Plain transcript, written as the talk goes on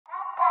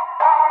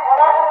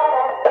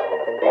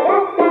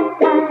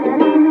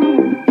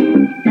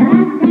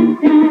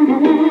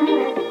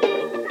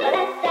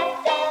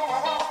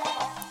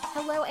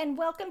Hello and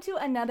welcome to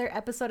another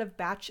episode of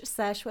Batch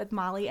Sesh with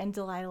Molly and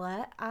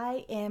Delilah.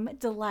 I am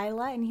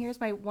Delilah and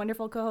here's my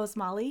wonderful co-host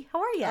Molly.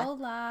 How are you?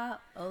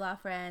 Hola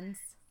friends.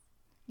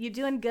 You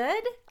doing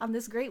good on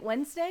this great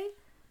Wednesday?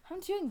 I'm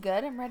doing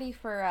good. I'm ready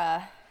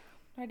for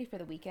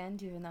the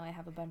weekend, even though I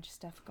have a bunch of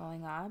stuff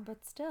going on,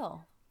 but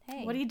still.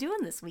 Hey. What are you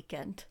doing this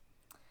weekend?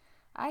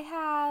 I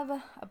have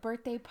a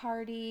birthday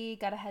party,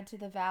 gotta head to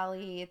the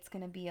valley. It's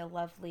gonna be a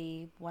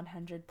lovely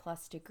 100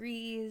 plus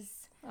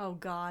degrees. Oh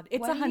God.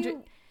 It's What 100. do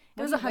you-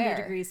 It was what do you 100 wear?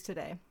 degrees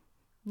today.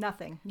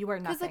 Nothing. You wear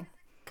nothing.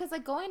 Cause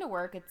going to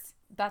work,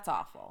 that's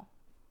awful.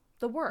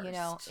 The worst. You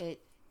know,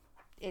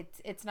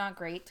 it's not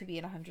great to be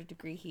in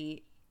 100-degree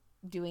heat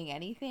doing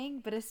anything,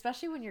 but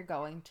especially when you're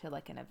going to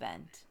like an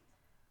event.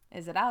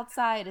 Is it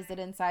outside? Is it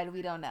inside?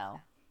 We don't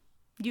know.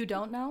 You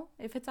don't know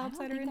if it's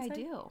outside I or don't think inside?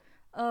 I do.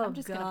 Oh I'm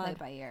just God. gonna play it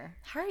by ear.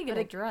 How are you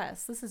gonna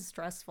dress? This is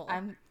stressful.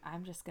 I'm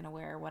just gonna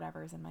wear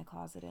whatever's in my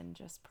closet and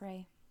just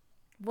pray.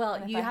 Well,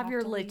 And if you I have have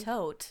your to Le leave-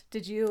 Tote.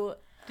 Did you?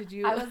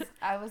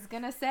 I was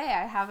gonna say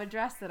I have a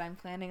dress that I'm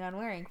planning on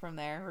wearing from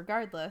there,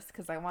 regardless,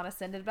 because I want to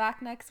send it back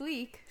next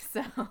week.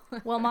 So,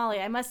 Well, Molly,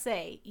 I must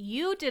say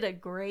you did a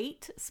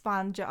great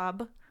spawn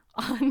job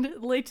on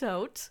Le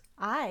Tote.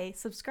 I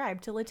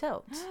subscribed to Le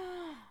Tote,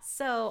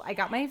 so I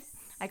got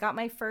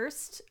my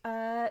first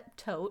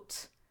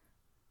tote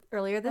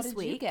earlier this what did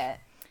week. you get?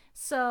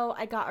 So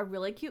I got a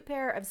really cute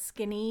pair of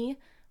skinny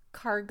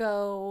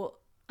cargo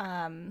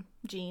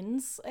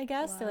jeans, I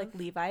guess. They're like Love.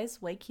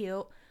 Levi's, way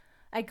cute.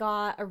 I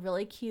got a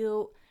really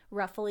cute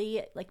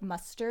ruffly like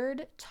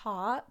mustard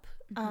top.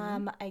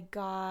 I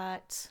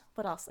got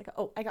what else?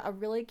 I got a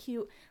really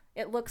cute,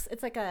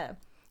 it's like a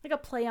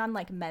play on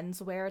like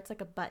menswear. It's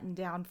like a button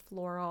down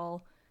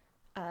floral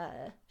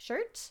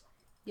shirt.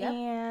 Yep.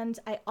 And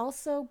I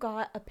also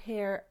got a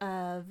pair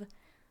of,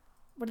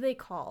 what are they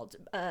called?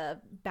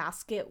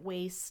 Basket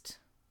waist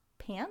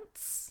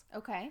pants.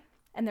 Okay.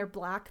 And they're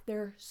black.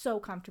 They're so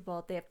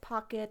comfortable. They have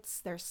pockets.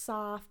 They're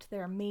soft.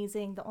 They're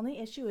amazing. The only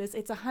issue is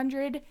it's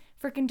 100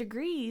 freaking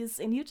degrees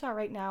in Utah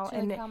right now. So,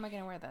 and like, how am I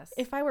gonna wear this?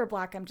 if I wear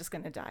black, I'm just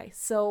going to die.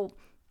 So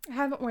I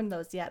haven't worn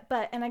those yet.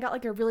 And I got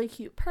like a really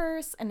cute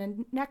purse and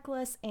a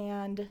necklace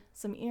and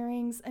some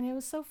earrings. And it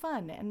was so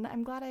fun. And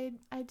I'm glad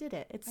I did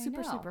it. It's I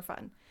super, know. super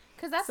fun.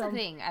 Because that's So- the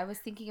thing. I was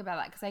thinking about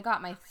that because I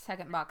got my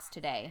second box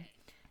today.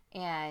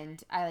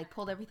 And I like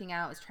pulled everything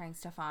out, was trying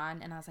stuff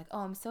on, and I was like, oh,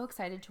 I'm so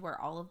excited to wear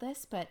all of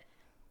this, but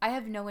I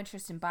have no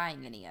interest in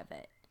buying any of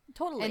it.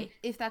 Totally. And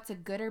if that's a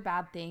good or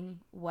bad thing,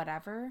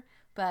 whatever.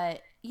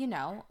 But, you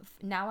know,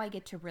 now I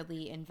get to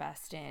really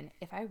invest in,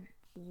 if I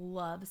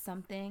love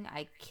something,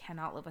 I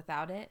cannot live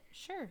without it,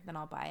 sure, then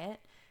I'll buy it.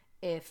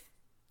 If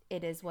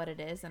it is what it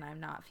is and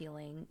I'm not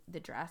feeling the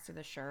dress or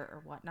the shirt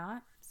or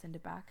whatnot, send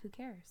it back, who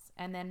cares?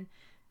 And then,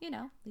 you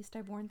know, at least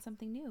I've worn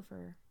something new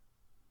for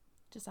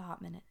just a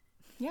hot minute.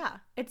 Yeah,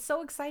 it's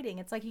so exciting.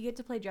 It's like you get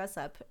to play dress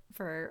up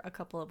for a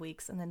couple of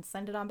weeks and then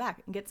send it on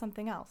back and get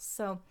something else.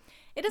 So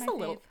it is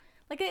My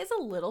it is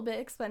a little bit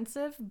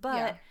expensive, but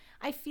Yeah.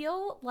 I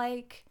feel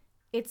like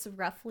it's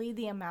roughly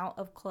the amount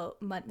of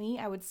money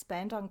I would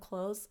spend on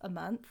clothes a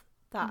month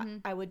that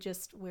I would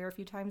just wear a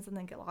few times and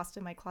then get lost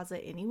in my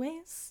closet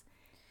anyways.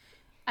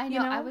 I know. You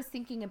know? I was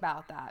thinking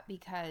about that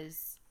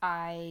because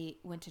I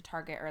went to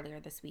Target earlier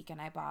this week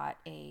and I bought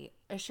a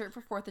shirt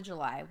for 4th of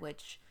July,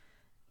 which,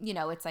 you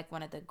know, it's like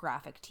one of the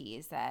graphic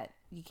tees that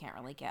you can't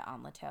really get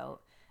on Le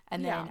Tote.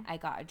 And then Yeah. I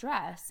got a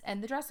dress,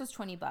 and the dress was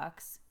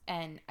 $20,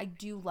 and I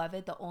do love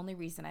it. The only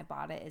reason I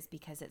bought it is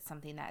because it's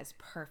something that is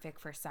perfect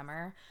for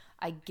summer.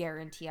 I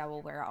guarantee I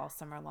will wear it all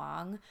summer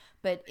long.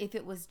 But if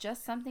it was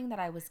just something that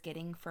I was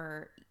getting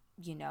for,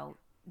 you know,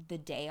 the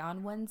day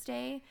on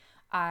Wednesday,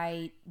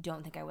 I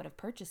don't think I would have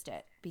purchased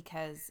it,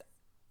 because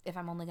if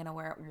I'm only going to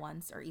wear it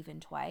once or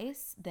even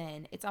twice,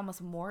 then it's almost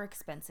more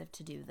expensive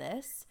to do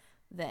this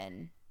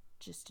than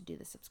just to do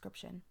the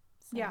subscription.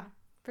 So Yeah,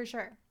 for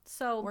sure.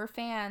 So we're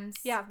fans.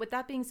 yeah, with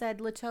that being said,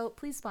 Le Tote,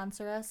 please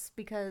sponsor us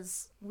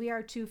because we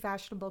are two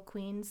fashionable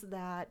queens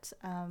that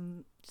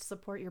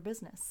support your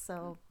business.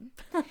 So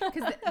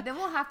Because then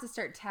we'll have to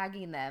start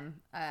tagging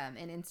them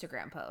in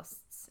Instagram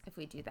posts if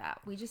we do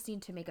that. We just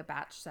need to make a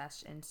Batch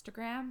Sesh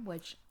Instagram,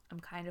 which I'm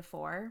kind of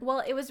for.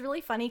 well, it was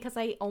really funny because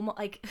I almost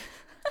like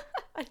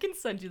I can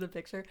send you the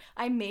picture.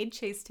 I made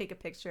Chase take a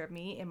picture of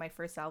me in my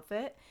first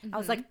outfit. I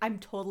was like, I'm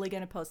totally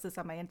going to post this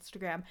on my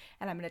Instagram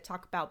and I'm going to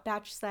talk about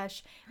Batch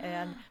Sesh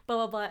and blah,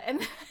 blah, blah.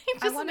 And I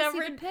just wanna see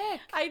never, the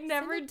pic. I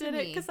never Send it to did it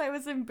me. because I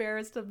was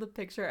embarrassed of the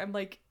picture. I'm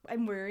like,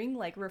 I'm wearing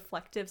like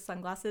reflective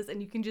sunglasses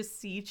and you can just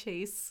see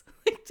Chase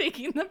like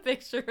taking the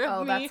picture of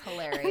Oh, me. that's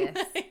hilarious.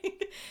 And,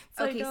 like,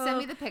 Okay, send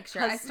me the picture.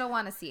 I still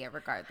want to see it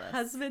regardless.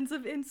 Husbands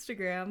of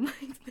Instagram.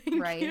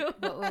 Thank right? you.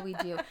 What will we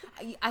do?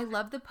 I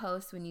love the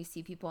post when you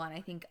see people, and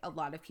I think a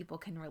lot of people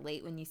can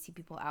relate when you see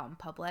people out in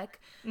public.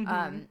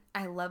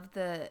 I love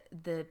the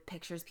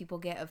pictures people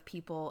get of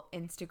people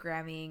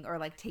Instagramming or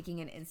like taking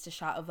an Insta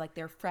shot of like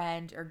their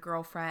friend or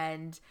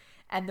girlfriend,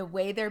 and the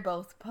way they're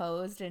both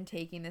posed and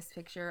taking this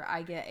picture,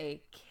 I get a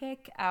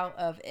kick out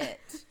of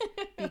it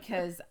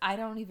because I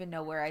don't even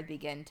know where I'd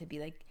begin to be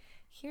like,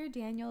 here,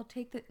 Daniel,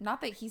 take the,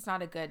 not that he's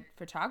not a good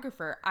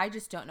photographer. I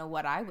just don't know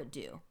what I would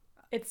do.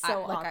 It's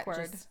so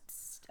awkward.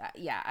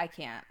 I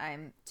can't.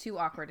 I'm too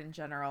awkward in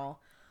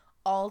general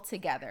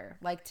altogether.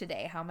 Like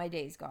today, how my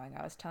day's going.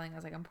 I was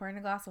like, I'm pouring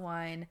a glass of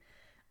wine.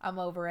 I'm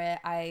over it.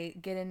 I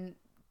get in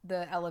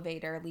the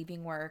elevator,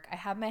 leaving work. I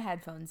have my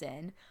headphones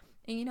in.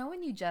 And you know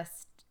when you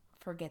just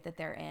forget that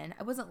they're in?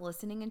 I wasn't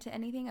listening into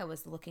anything. I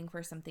was looking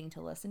for something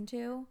to listen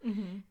to.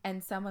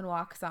 And someone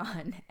walks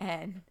on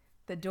and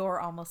the door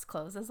almost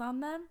closes on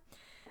them.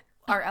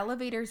 Our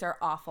elevators are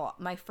awful.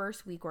 My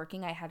first week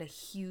working, I had a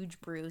huge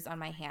bruise on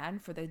my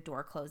hand for the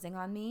door closing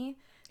on me.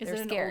 Is it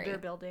an older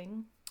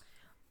building?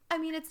 I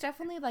mean, it's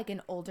definitely like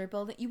an older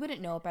building. You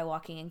wouldn't know it by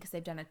walking in because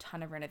they've done a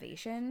ton of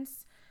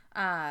renovations.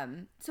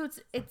 So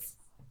it's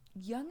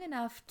young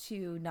enough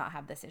to not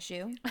have this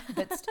issue,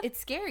 but it's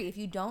scary. If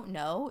you don't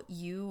know,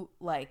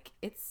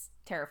 it's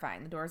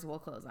terrifying. The doors will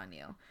close on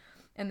you.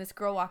 And this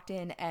girl walked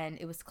in and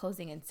it was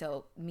closing, and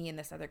so me and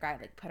this other guy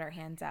like put our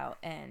hands out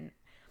and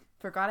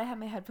forgot I had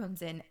my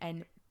headphones in,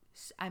 and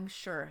I'm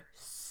sure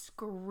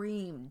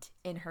screamed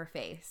in her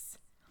face,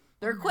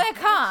 "They're quick,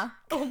 huh?"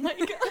 Oh my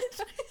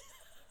gosh.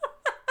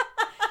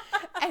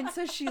 And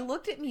so she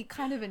looked at me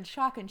kind of in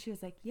shock, and she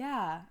was like,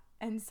 "Yeah."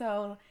 And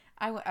so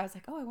I was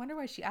like, "Oh, I wonder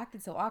why she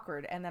acted so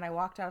awkward." And then I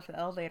walked out to the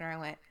elevator and I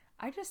went,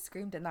 "I just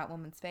screamed in that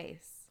woman's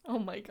face." Oh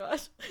my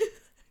gosh.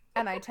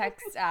 And I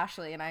texted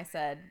Ashley and I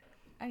said,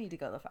 "I need to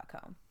go the fuck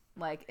home.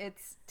 Like,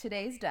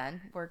 today's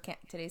done.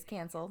 Today's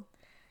canceled.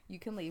 You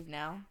can leave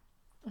now."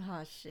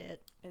 Oh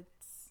shit.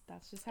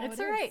 That's just how it is.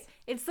 It's all right.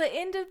 It's the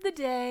end of the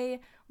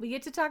day. We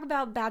get to talk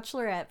about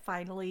Bachelorette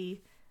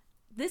finally.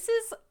 This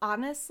is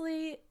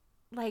honestly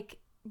like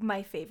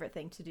my favorite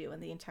thing to do in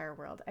the entire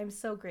world. I'm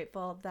so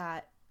grateful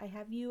that I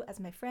have you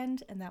as my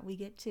friend and that we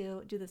get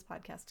to do this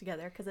podcast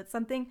together, because it's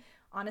something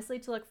honestly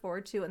to look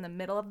forward to in the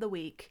middle of the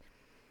week,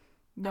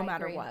 no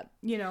matter what,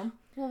 you know?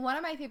 Well, one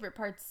of my favorite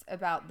parts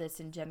about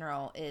this in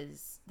general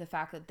is the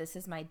fact that this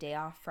is my day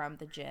off from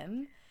the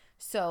gym.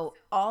 So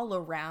all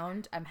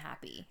around, I'm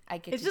happy. I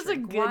get to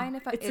drink wine.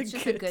 It's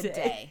just a good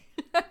day.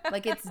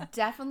 Like, it's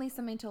definitely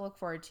something to look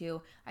forward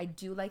to. I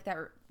do like that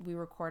we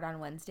record on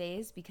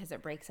Wednesdays because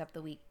it breaks up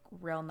the week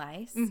real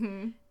nice.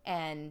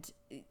 And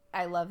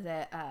I love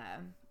that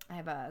I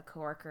have a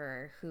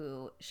coworker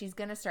who she's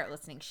going to start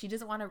listening. She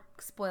doesn't want to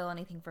spoil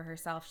anything for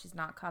herself. She's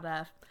not caught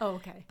up. Oh,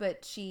 okay.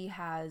 But she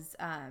has,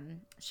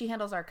 she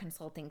handles our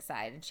consulting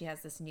side, and she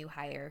has this new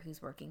hire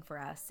who's working for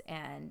us,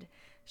 and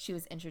she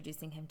was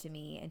introducing him to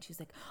me, and she was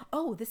like,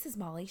 "Oh, this is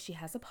Molly. She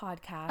has a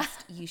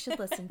podcast. You should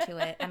listen to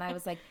it." And I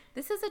was like,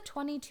 this is a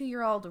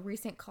 22-year-old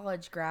recent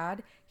college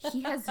grad.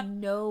 He has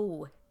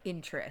no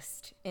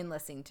interest in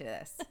listening to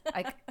this.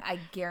 I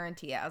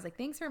guarantee it. I was like,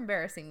 thanks for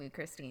embarrassing me,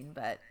 Christine,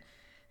 but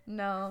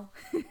no.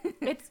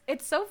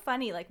 It's so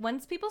funny. Like,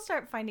 once people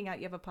start finding out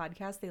you have a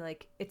podcast,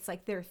 it's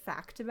like their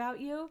fact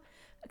about you.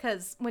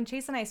 Because when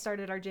Chase and I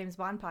started our James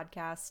Bond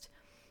podcast,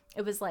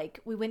 it was like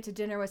we went to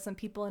dinner with some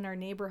people in our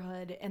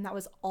neighborhood, and that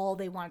was all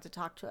they wanted to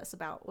talk to us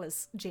about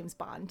was James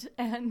Bond.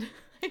 And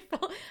I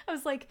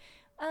was like,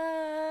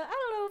 I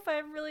don't know if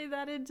I'm really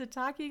that into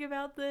talking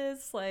about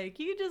this. Like,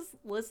 you just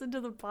listen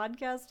to the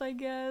podcast, I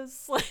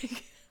guess.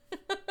 Like,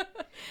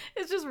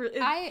 it's just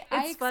I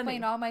explain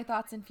funny. all my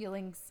thoughts and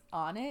feelings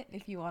on it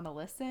if you want to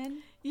listen.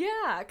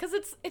 Yeah, because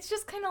it's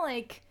just kind of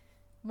like,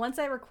 once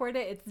I record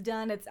it, it's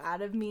done, it's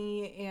out of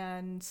me,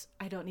 and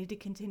I don't need to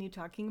continue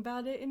talking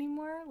about it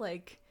anymore.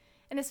 Like,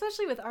 and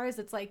especially with ours,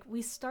 it's like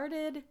we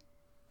started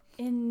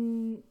a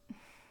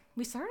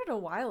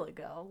while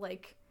ago,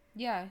 like,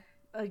 yeah,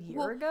 a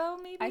year ago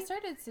maybe. I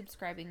started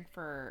subscribing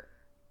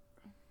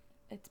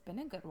it's been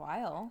a good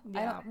while.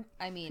 Yeah.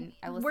 I listen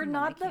when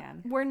I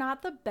can. We're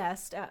not the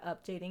best at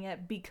updating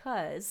it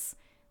because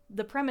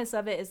the premise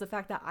of it is the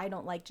fact that I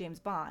don't like James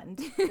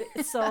Bond.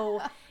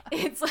 So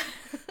it's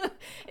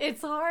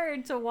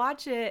hard to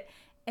watch it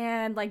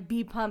and like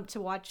be pumped to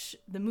watch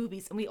the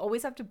movies, and we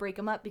always have to break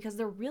them up because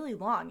they're really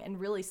long and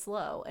really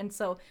slow, and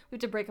so we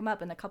have to break them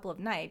up in a couple of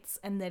nights,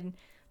 and then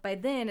by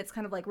then it's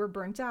kind of like we're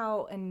burnt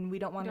out and we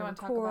don't want to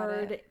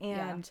record.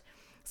 And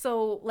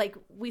so like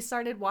we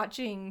started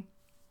watching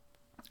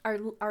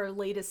our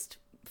latest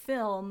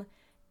film,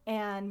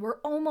 and we're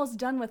almost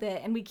done with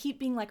it, and we keep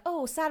being like,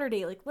 oh,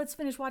 Saturday, like, let's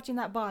finish watching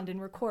that Bond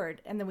and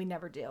record, and then we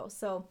never do.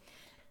 So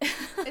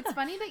it's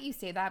funny that you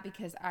say that,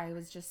 because I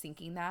was just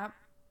thinking that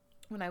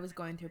when I was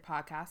going through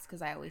podcasts,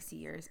 because I always see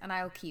yours, and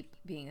I'll keep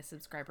being a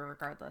subscriber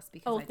regardless,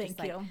 because I just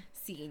like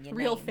seeing your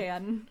real name.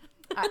 Fan.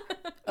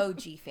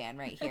 OG fan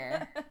right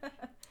here.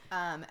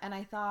 And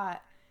I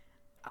thought,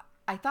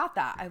 I thought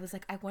that. I was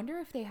like, I wonder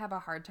if they have a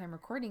hard time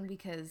recording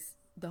because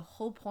the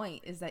whole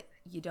point is that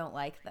you don't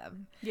like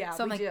them. Yeah,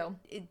 so I'm we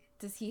like, do.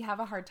 Does he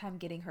have a hard time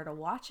getting her to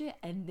watch it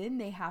and then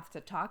they have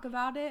to talk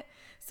about it?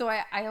 So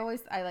I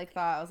like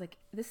thought, I was like,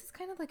 this is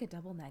kind of like a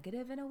double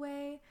negative in a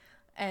way.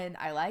 And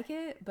I like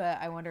it, but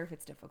I wonder if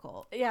it's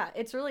difficult. Yeah,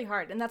 it's really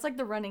hard. And that's like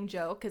the running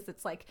joke because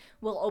it's like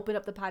we'll open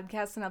up the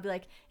podcast and I'll be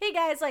like, hey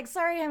guys, like,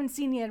 sorry I haven't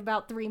seen you in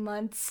about 3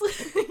 months.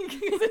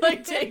 It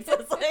like takes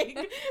us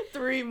like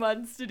 3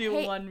 months to do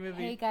one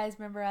movie. Hey guys,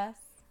 remember us?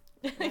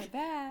 We're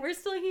back. We're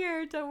still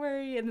here, don't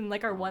worry. And then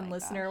like our one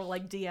listener gosh. will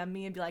like DM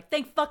me and be like,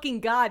 thank fucking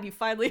God you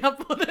finally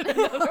uploaded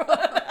another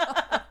one.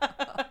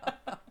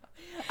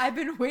 I've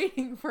been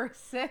waiting for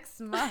 6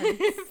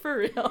 months. For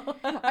real.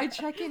 I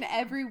check in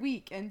every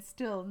week and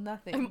still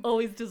nothing. I'm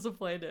always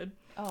disappointed.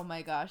 Oh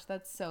my gosh,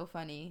 that's so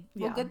funny.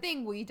 Yeah. Well, good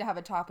thing we have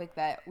a topic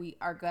that we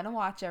are going to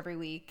watch every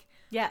week.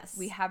 Yes.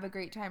 We have a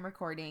great time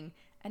recording.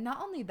 And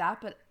not only that,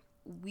 but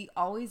we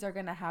always are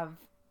going to have,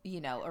 you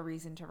know, a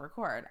reason to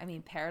record. I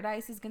mean,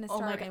 Paradise is going to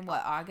start in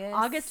what, August?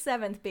 August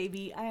 7th,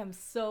 baby. I am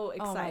so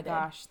excited. Oh my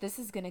gosh. This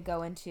is going to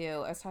go into,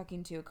 I was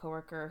talking to a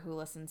coworker who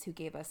listens who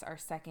gave us our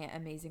second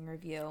amazing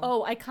review.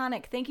 Oh,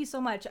 iconic. Thank you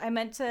so much. I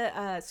meant to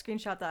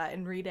screenshot that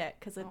and read it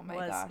because it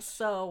was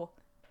so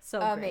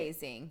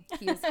amazing.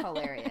 He was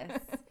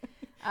hilarious.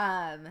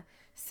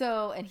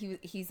 So, and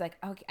he's like,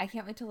 okay, I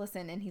can't wait to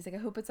listen. And he's like, I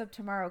hope it's up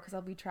tomorrow because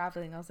I'll be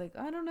traveling. I was like,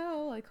 I don't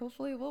know. Like,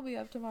 hopefully it will be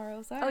up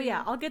tomorrow. Sorry. Oh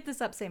yeah, I'll get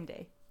this up same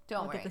day. Don't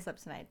I'll worry. get this up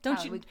tonight.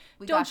 Don't you?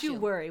 We don't got you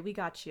worry. We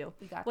got you.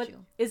 We got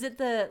you. Is it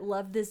the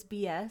Love This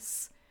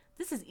BS?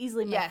 This is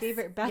easily my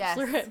favorite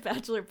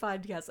Bachelor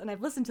podcast, and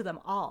I've listened to them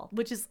all,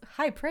 which is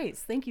high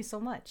praise. Thank you so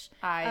much.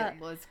 I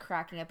was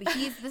cracking up. This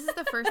is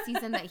the first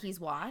season that he's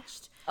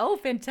watched. Oh,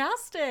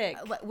 fantastic!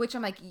 Which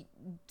I'm like,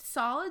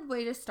 solid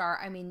way to start.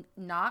 I mean,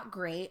 not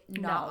great,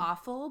 not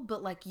awful,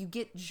 but like you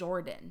get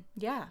Jordan.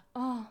 Yeah.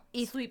 Oh,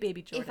 sweet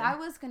baby Jordan. If I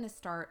was gonna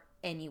start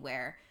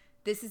anywhere,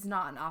 this is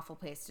not an awful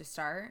place to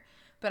start.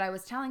 But I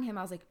was telling him,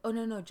 I was like, oh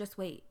no, just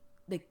wait.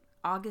 Like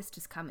August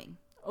is coming.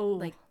 Oh,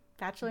 like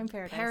Bachelor in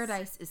Paradise.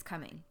 Paradise is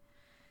coming.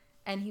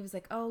 And he was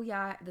like, oh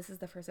yeah, this is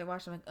the first I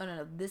watched. I'm like, oh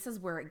no, this is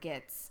where it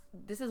gets.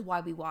 This is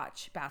why we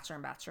watch Bachelor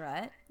and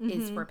Bachelorette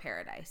is for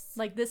Paradise.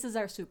 Like this is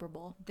our Super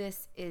Bowl.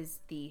 This is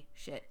the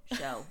shit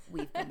show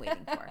we've been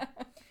waiting for.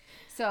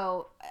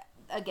 So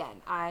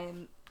again,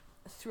 I'm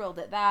thrilled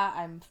at that.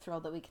 I'm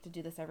thrilled that we get to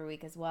do this every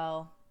week as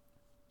well.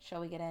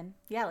 Shall we get in?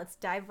 Yeah, let's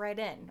dive right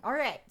in. All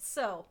right,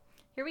 so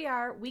here we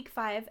are, week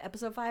 5,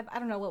 episode 5. I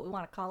don't know what we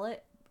want to call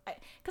it.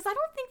 Because I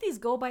don't think these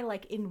go by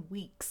like in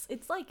weeks.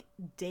 It's like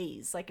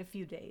days, like a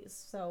few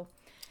days. So,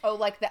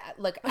 like the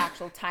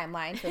actual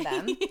timeline for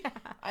them. Yeah.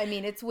 I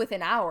mean, it's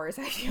within hours.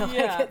 I feel like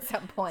at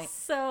some point.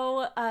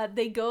 So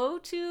they go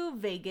to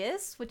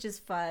Vegas, which is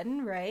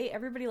fun, right?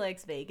 Everybody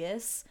likes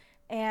Vegas,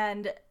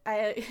 and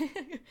I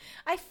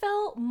I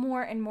felt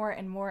more and more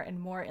and more and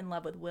more in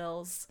love with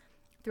Wills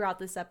throughout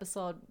this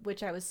episode,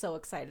 which I was so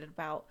excited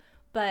about.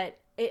 But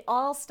it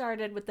all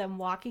started with them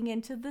walking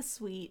into the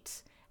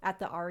suite at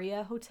the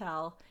Aria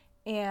Hotel,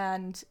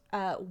 and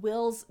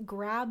Wills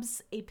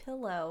grabs a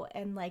pillow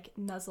and like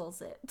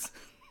nuzzles it.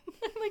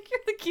 I'm like, you're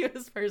the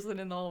cutest person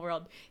in the whole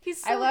world.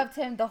 I loved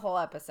him the whole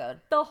episode.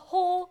 The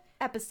whole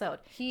episode.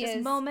 He just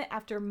is moment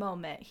after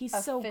moment. He's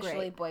so great.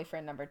 Officially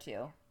boyfriend number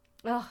 2.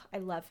 Oh, I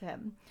love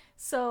him.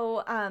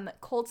 So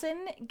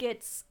Colton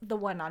gets the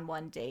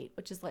one-on-one date,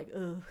 which is like,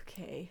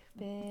 okay.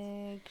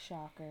 Big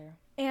shocker.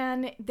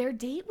 And their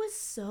date was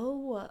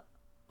so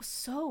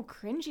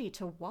cringy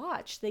to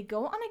watch. They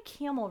go on a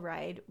camel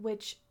ride,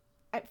 which,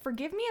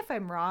 forgive me if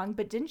I'm wrong,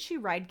 but didn't she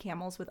ride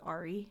camels with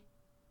Ari?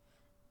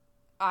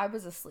 I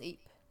was asleep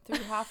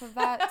through half of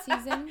that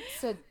season,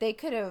 so they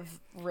could have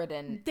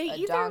ridden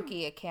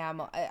donkey, a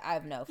camel. I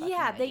have no fucking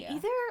idea. They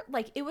either,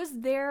 like, it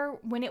was there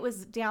when it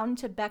was down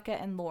to Becca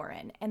and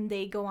Lauren, and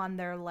they go on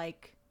their,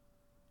 like...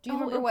 Do you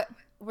remember what...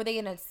 Were they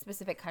in a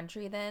specific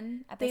country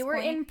then at this point? They were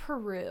in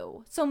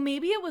Peru. So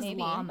maybe it was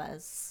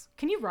llamas.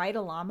 Can you ride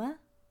a llama?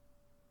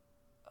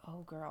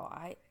 Oh, girl,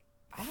 I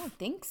don't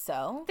think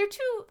so. They're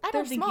too... I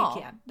don't think small.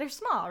 you can. They're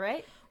small,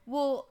 right?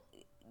 Well,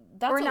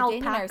 that's or what an Dana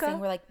and I were alpaca? saying.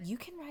 We're like, you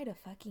can ride a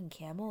fucking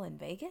camel in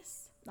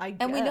Vegas? I guess.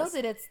 And we know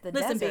that it's the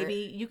Listen, desert.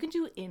 baby, you can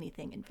do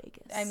anything in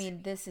Vegas. I mean,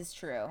 this is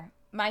true.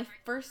 My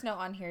first note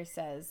on here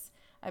says,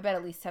 I bet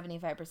at least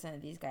 75%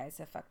 of these guys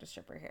have fucked a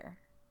stripper here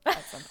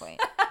at some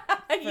point.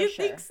 You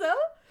think so?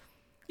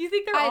 You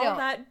think they're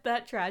all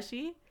that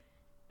trashy?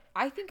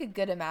 I think a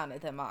good amount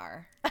of them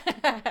are.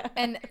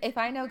 And if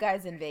I know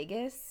guys in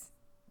Vegas,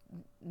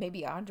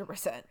 maybe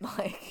 100%.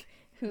 Like,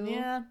 who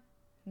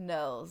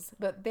knows?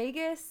 But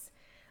Vegas,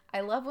 I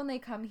love when they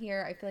come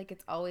here. I feel like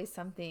it's always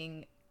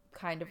something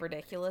kind of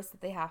ridiculous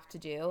that they have to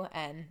do.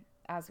 And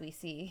as we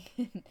see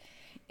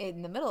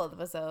in the middle of the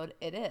episode,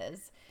 it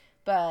is.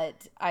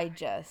 But I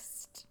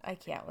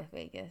can't with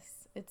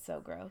Vegas. It's so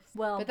gross.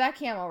 Well, but that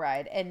camel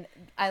ride, and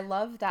I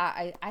love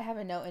that. I have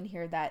a note in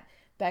here that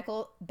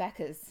Beckel.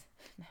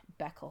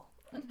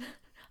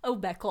 Oh,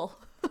 Beckel.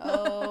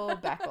 Oh,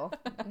 Beckel.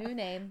 New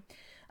name.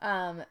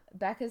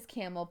 Becca's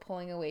camel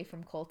pulling away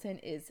from Colton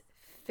is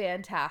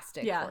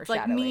fantastic. Yeah, it's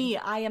like me.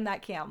 I am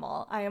that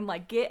camel. I am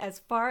like, get as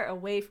far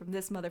away from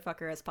this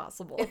motherfucker as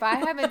possible. If I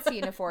haven't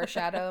seen a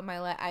foreshadow in my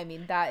life, I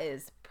mean, that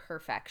is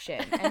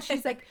perfection. And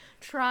she's like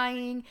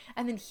trying,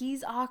 and then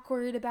he's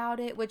awkward about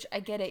it, which I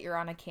get it, you're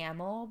on a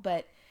camel,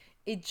 but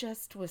it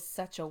just was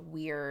such a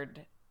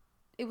weird,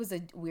 it was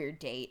a weird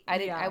date.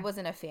 I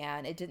wasn't a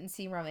fan. It didn't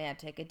seem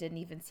romantic. It didn't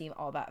even seem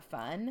all that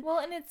fun. Well,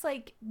 and it's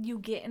like you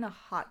get in a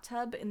hot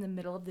tub in the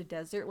middle of the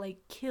desert, like,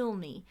 kill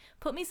me.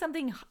 Put me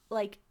something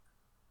like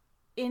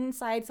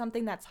inside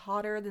something that's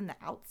hotter than the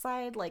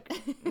outside, like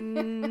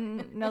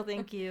no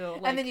thank you.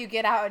 Like, and then you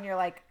get out and you're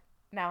like,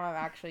 now I'm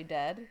actually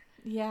dead.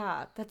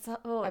 Yeah, that's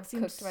I've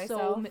cooked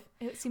myself.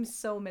 It seems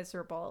so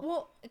miserable.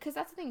 Well, because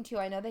that's the thing too,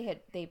 I know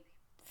they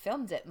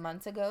filmed it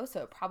months ago,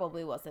 so it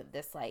probably wasn't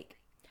this like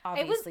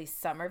obviously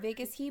summer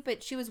Vegas heat,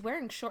 but she was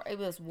wearing short, it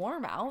was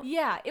warm out.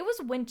 Yeah, it was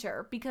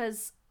winter,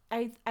 because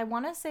I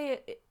want to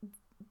say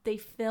they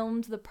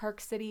filmed the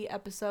Park City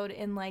episode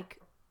in like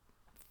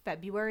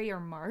February or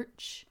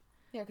March.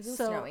 Yeah, because it was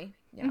snowy.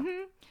 Yeah.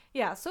 Mm-hmm.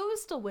 Yeah, so it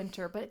was still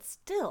winter, but it's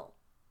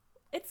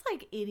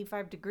like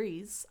 85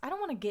 degrees. I don't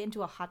want to get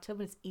into a hot tub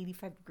when it's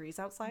 85 degrees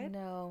outside.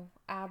 No,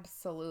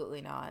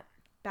 absolutely not.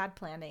 Bad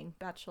planning,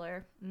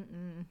 Bachelor.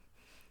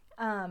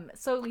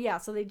 So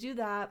they do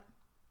that,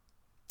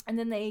 and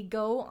then they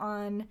go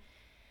on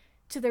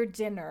to their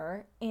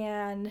dinner,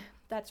 and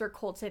that's where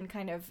Colton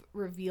kind of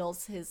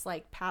reveals his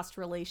like past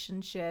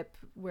relationship,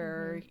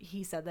 where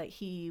he said that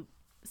he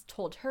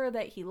told her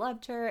that he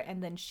loved her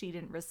and then she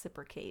didn't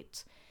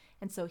reciprocate,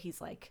 and so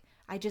he's like,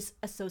 I just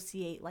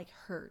associate like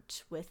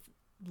hurt with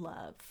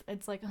love.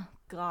 It's like, oh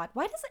god,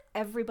 why does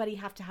everybody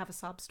have to have a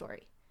sob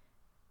story?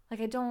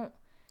 Like,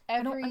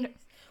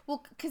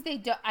 well, because they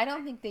do. I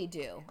don't think they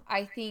do.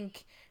 I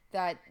think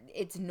that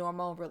it's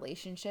normal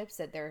relationships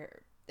that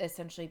they're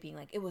essentially being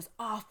like, it was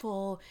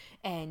awful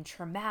and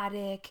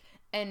traumatic,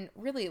 and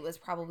really it was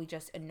probably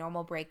just a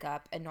normal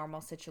breakup, a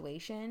normal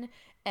situation,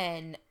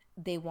 and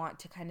they want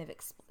to kind of,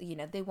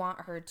 they want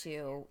her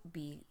to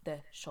be the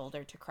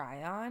shoulder to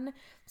cry on.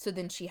 So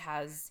then she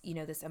has,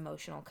 this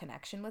emotional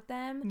connection with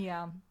them.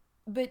 Yeah.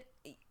 But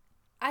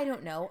I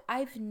don't know.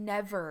 I've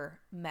never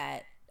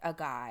met a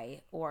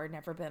guy or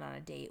never been on a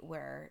date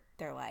where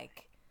they're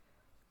like,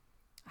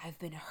 I've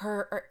been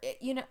hurt, or,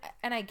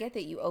 and I get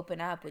that you open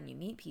up when you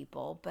meet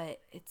people, but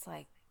it's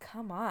like,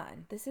 come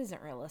on, this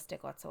isn't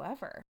realistic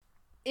whatsoever.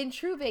 In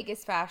true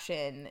Vegas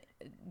fashion,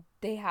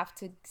 they have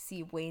to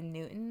see Wayne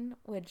Newton,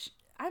 which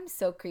I'm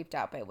so creeped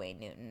out by Wayne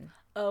Newton.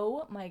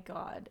 Oh my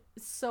god.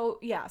 So,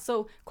 yeah.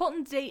 So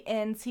Colton's date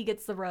ends. He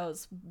gets the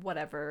rose,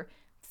 whatever.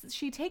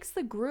 She takes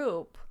the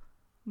group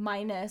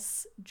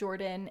minus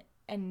Jordan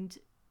and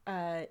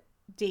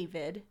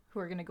David, who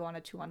are going to go on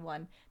a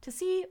 2-on-1, to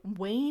see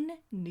Wayne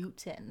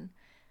Newton.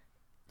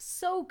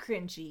 So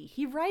cringy.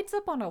 He rides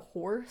up on a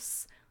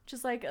horse, which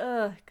is like,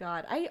 ugh,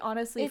 god. I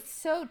honestly... It's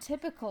so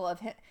typical of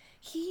him.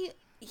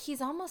 He's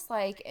almost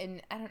like,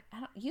 and I don't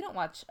you don't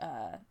watch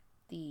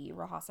the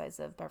Real Housewives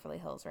of Beverly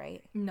Hills,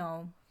 right?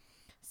 No.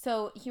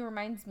 So he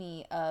reminds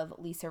me of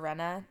Lisa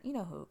Rinna. You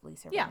know who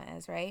Lisa Rinna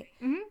is, right?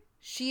 Mm-hmm.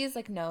 She is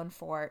like known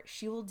for,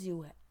 she will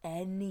do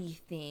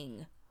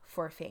anything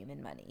for fame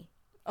and money.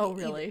 Oh,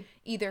 really?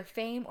 Either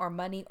fame or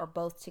money or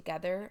both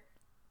together.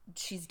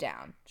 She's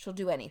down. She'll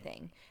do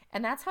anything.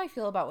 And that's how I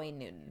feel about Wayne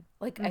Newton.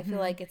 Like, I feel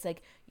like it's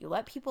like, you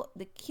let people,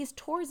 like, he has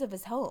tours of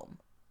his home.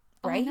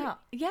 Right? Oh, no.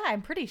 Yeah,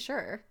 I'm pretty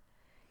sure.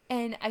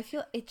 And I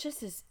feel it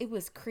just is, it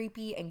was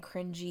creepy and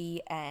cringy,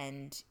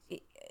 and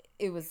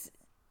it was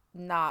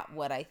not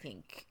what I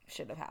think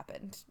should have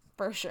happened,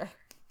 for sure.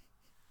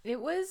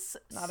 It was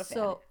not a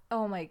fan.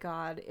 Oh my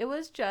god. It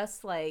was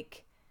just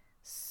like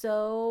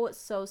so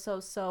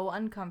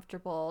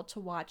uncomfortable to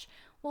watch.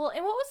 Well,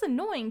 and what was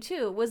annoying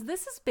too was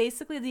this is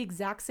basically the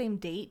exact same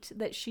date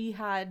that she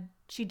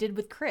did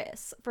with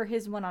Chris for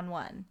his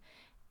 1-on-1.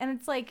 And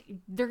it's like,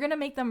 they're going to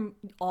make them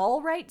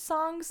all write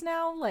songs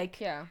now? Like,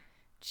 yeah.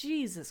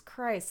 Jesus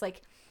Christ.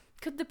 Like,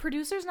 could the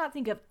producers not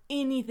think of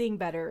anything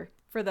better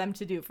for them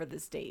to do for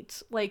this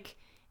date? Like,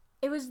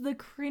 it was the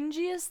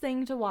cringiest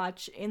thing to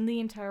watch in the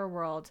entire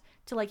world,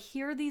 to like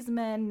hear these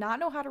men not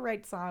know how to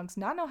write songs,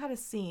 not know how to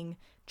sing,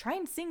 try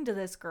and sing to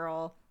this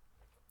girl,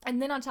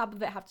 and then on top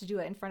of it have to do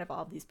it in front of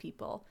all of these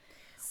people.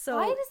 So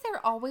why does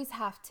there always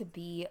have to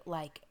be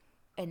like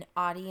an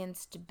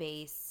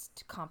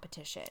audience-based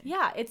competition?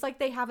 Yeah, it's like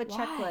they have a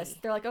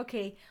checklist. They're like,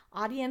 okay,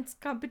 audience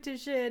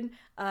competition,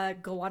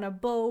 go on a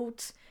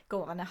boat,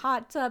 go on a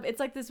hot tub. It's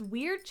like this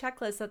weird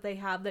checklist that they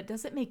have that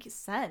doesn't make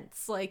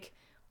sense. Like,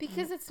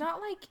 because it's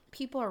not like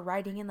people are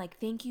writing in like,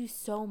 thank you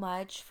so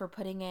much for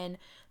putting in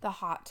the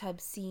hot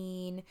tub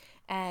scene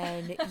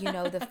and,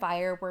 the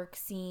fireworks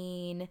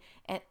scene.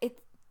 And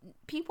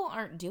people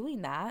aren't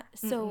doing that.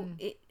 So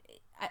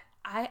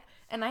I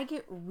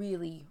get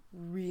really,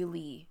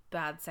 really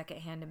bad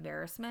secondhand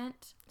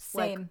embarrassment.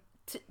 Same.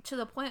 Like, to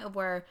the point of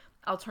where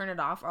I'll turn it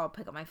off or I'll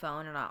pick up my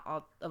phone and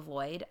I'll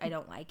avoid. I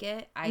don't like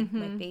it. My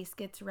face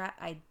gets red.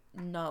 I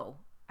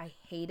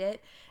hate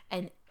it.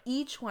 And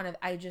each one of,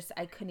 I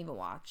couldn't even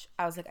watch.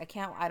 I was like,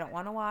 I don't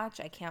want to watch.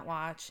 I can't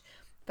watch.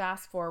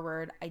 Fast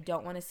forward. I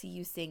don't want to see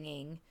you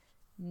singing.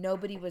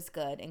 Nobody was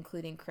good,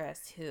 including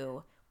Chris,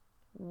 who,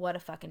 what a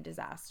fucking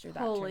disaster that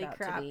Holy turned out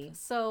crap. to be.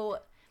 So,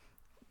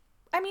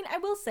 I mean, I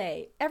will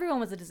say, everyone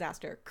was a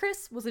disaster.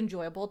 Chris was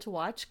enjoyable to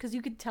watch because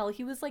you could tell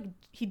he was like,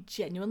 he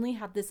genuinely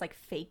had this like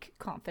fake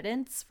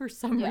confidence for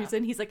some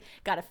reason. He's like,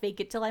 gotta fake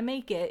it till I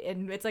make it.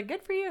 And it's like,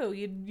 good for you.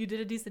 You did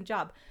a decent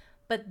job.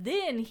 But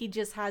then he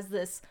just has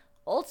this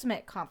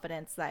ultimate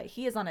confidence that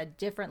he is on a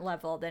different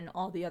level than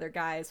all the other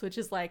guys, which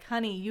is like,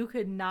 honey, you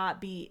could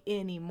not be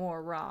any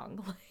more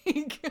wrong.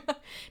 Like,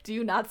 do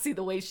you not see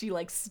the way she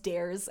like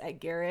stares at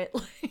Garrett?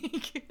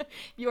 Like,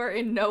 you are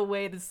in no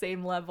way the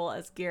same level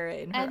as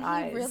Garrett in her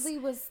eyes. And he really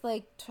was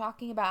like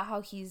talking about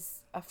how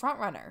he's a front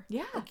runner.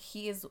 Yeah. Like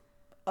he is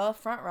a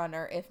front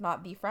runner, if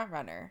not the front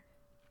runner.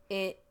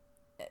 I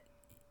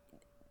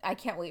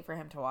can't wait for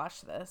him to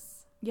watch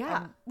this.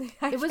 Yeah.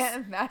 I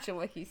can't imagine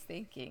what he's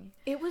thinking.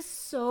 It was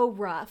so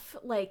rough.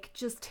 Like,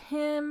 just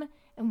him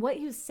and what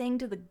he was saying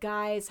to the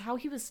guys, how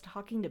he was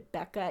talking to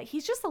Becca.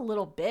 He's just a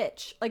little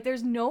bitch. Like,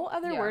 there's no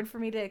other word for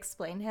me to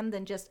explain him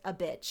than just a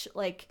bitch.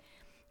 Like,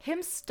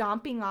 him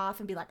stomping off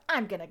and be like,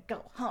 I'm gonna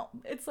go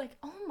home. It's like,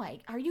 oh my,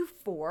 are you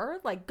 4?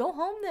 Like, go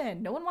home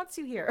then. No one wants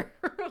you here.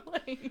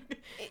 Like,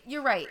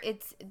 you're right.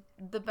 It's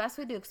the best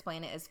way to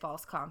explain it is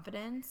false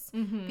confidence,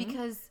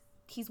 because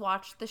he's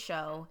watched the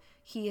show.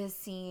 He has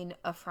seen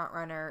a front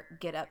runner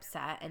get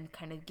upset and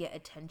kind of get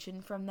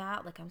attention from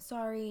that. Like, I'm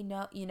sorry.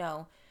 No,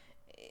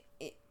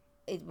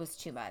 it was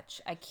too much.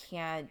 I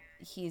can't.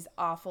 He's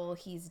awful.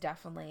 He's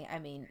definitely, I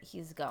mean,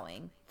 he's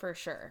going for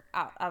sure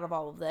out of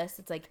all of this.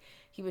 It's like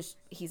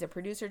he's a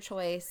producer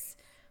choice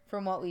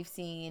from what we've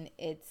seen.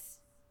 It's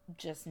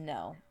just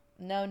no.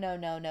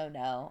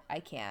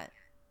 I can't.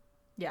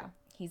 Yeah.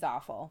 He's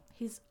awful.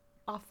 He's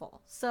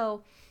awful.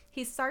 So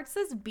he starts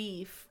this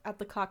beef at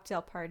the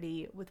cocktail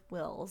party with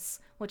Wills,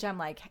 which I'm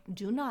like,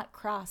 do not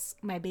cross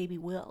my baby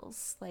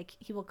Wills. Like,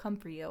 he will come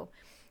for you.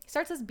 He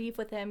starts this beef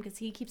with him because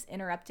he keeps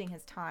interrupting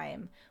his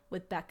time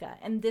with Becca.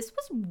 And this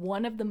was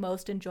one of the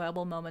most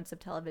enjoyable moments of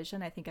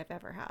television I think I've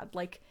ever had.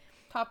 Like,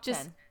 top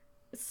 10.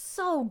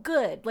 So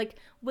good. Like,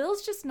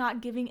 Will's just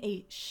not giving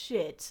a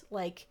shit.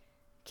 Like,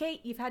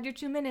 Kate, you've had your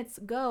 2 minutes.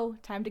 Go.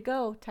 Time to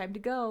go. Time to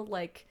go.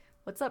 Like,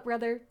 what's up,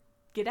 brother?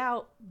 Get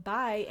out.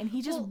 Bye. And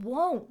he just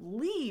won't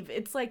leave.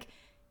 It's like,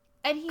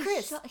 and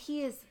Chris,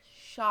 he is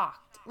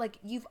shocked. Like,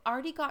 you've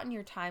already gotten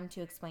your time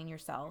to explain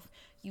yourself.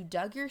 You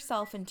dug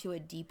yourself into a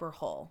deeper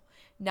hole.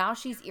 Now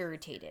she's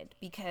irritated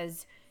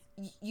because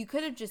you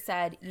could have just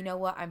said, you know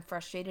what? I'm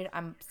frustrated.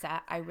 I'm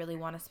upset. I really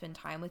want to spend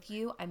time with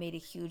you. I made a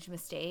huge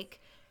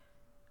mistake.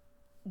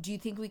 Do you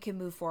think we can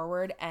move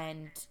forward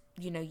and,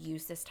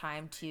 use this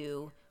time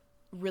to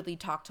really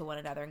talk to one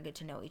another and get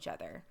to know each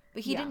other?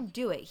 But he didn't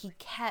do it. He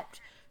kept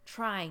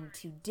trying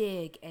to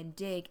dig, and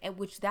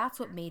which that's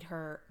what made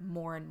her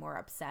more and more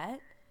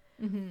upset.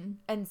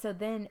 And so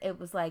then it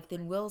was like,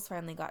 then Will's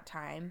finally got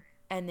time,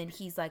 and then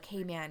he's like,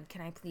 hey man,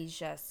 can I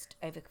please I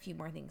have a few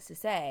more things to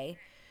say,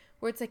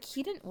 where it's like,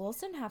 Wills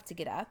didn't have to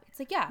get up. It's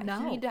like, yeah, if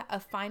you need a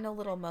final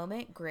little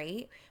moment,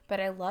 great. But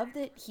I love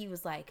that he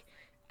was like,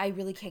 I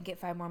really can't get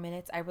 5 more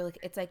minutes.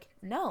 It's like,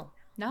 no,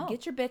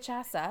 get your bitch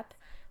ass up.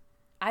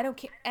 I don't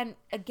care. And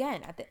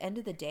again, at the end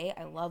of the day,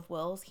 I love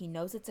Wills. He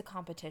knows it's a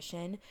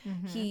competition.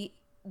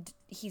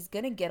 He's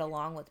going to get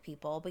along with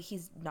people, but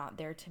he's not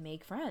there to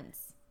make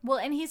friends. Well,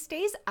 and he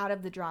stays out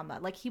of the drama.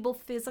 Like, he will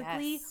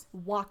physically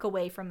walk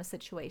away from a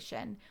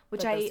situation,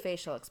 which those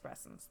facial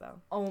expressions,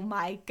 though. Oh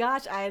my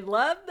gosh, I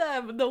love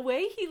them. The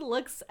way he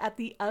looks at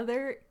the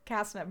other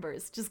cast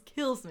members just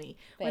kills me.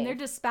 When they're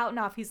just spouting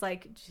off, he's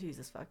like,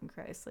 Jesus fucking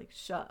Christ, like,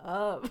 shut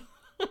up.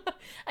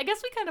 I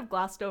guess we kind of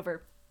glossed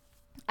over.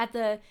 At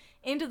the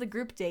end of the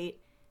group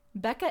date,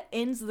 Becca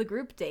ends the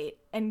group date,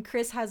 and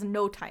Chris has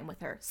no time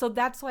with her. So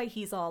that's why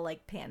he's all,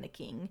 like,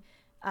 panicking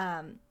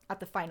at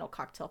the final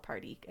cocktail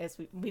party. As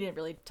we didn't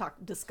really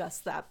discuss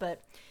that,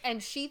 but...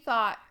 And she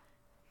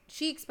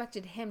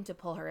expected him to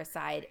pull her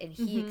aside, and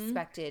he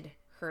expected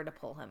her to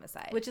pull him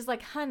aside. Which is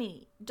like,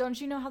 honey, don't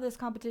you know how this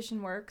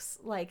competition works?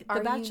 Like,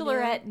 the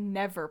Bachelorette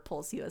never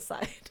pulls you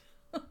aside.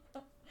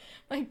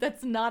 Like,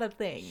 that's not a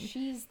thing.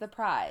 She's the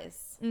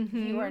prize.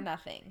 You are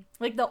nothing.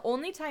 Like, the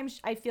only time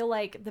I feel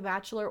like the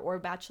Bachelor or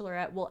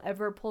Bachelorette will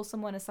ever pull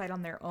someone aside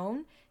on their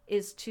own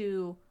is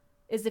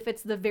if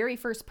it's the very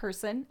first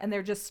person and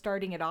they're just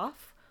starting it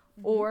off,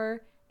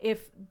 or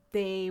if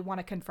they want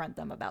to confront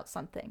them about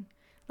something.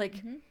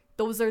 Like,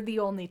 those are the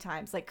only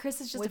times. Like,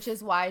 Chris is just... Which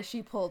is why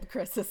she pulled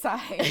Chris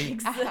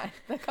aside at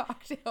the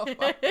cocktail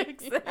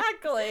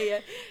party.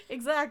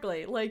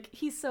 Exactly. Like,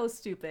 he's so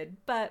stupid.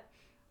 But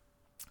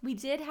we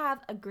did have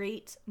a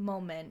great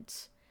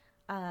moment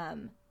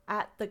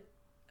at the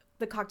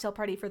cocktail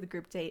party for the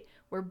group date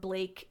where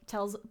Blake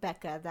tells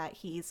Becca that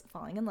he's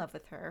falling in love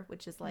with her,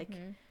 which is like,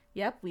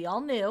 yep, we all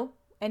knew.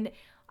 And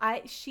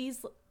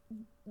she's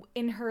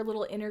in her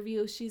little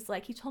interview, she's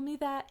like, he told me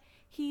that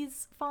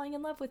he's falling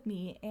in love with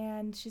me.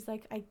 And she's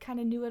like, I kind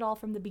of knew it all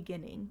from the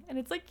beginning. And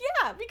it's like,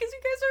 yeah, because you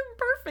guys are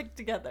perfect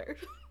together.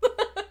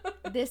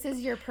 This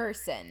is your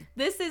person.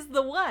 This is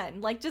the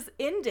one. Like, just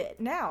end it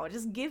now.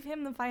 Just give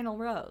him the final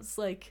rose.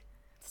 Like,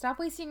 stop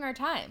wasting our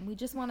time. We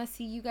just want to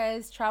see you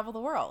guys travel the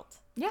world.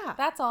 yeah.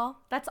 That's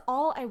all. That's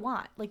all I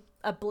want. Like,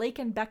 a Blake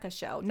and Becca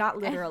show. Not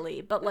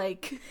literally, but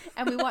like...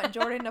 And we want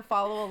Jordan to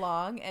follow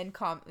along and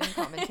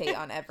commentate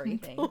on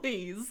everything.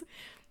 Please.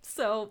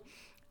 So...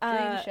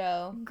 Dream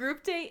show.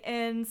 Group date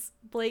ends.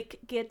 Blake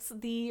gets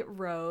the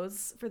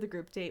rose for the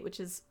group date, which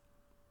is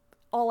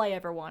all I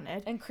ever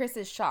wanted. And Chris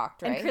is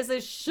shocked, right? And Chris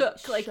is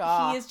shook. Like,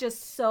 Shocked. he is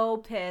just so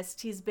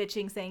pissed. He's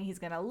bitching, saying he's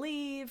gonna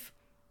leave.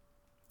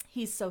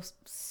 He's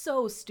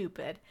so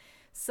stupid.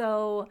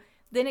 So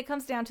then it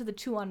comes down to the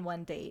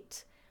 2-on-1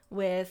 date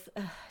with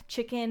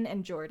Chicken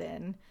and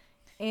Jordan.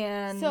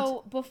 And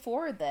so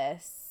before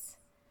this,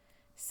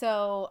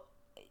 so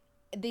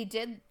they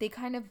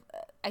kind of,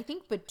 I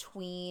think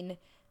between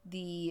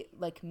the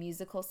like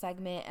musical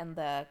segment and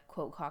the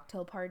quote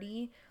cocktail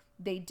party,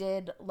 they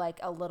did like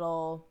a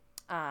little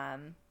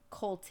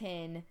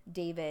Colton,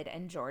 David,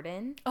 and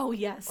Jordan. oh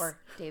yes, Or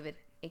David,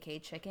 aka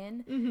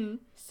Chicken. mm-hmm.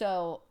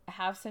 So I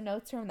have some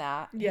notes from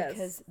that. Yes.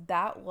 Because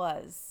that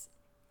was,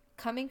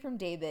 coming from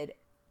David,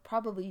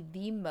 probably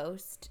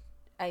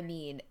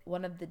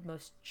one of the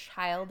most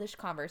childish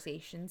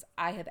conversations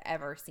I have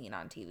ever seen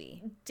on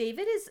TV.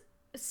 David is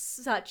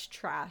such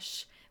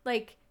trash.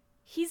 Like,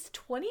 he's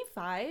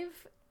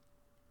 25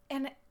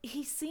 and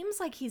he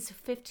seems like he's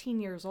 15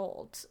 years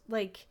old.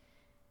 Like,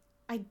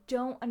 I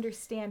don't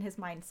understand his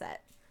mindset.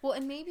 Well,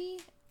 and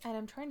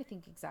I'm trying to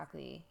think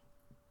exactly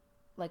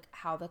like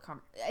how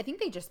I think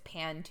they just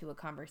panned to a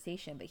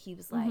conversation, but he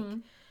was like,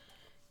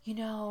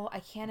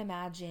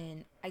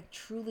 I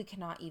truly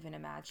cannot even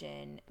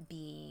imagine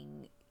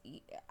being,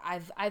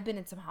 I've been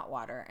in some hot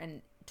water,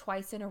 and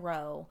twice in a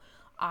row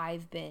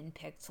I've been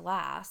picked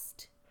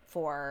last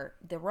for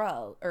the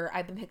row, or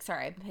I've been picked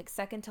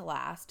second to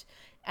last,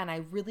 and I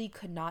really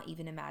could not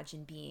even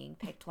imagine being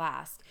picked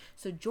last.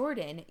 So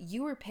Jordan,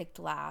 you were picked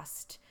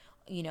last,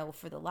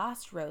 for the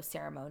last row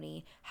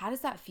ceremony. How does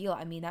that feel?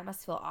 I mean, that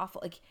must feel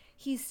awful. Like,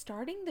 he's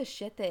starting the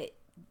shit that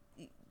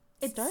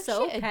It's starts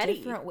so shit a petty.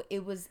 different way.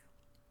 It was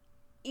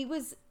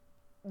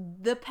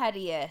the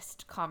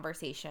pettiest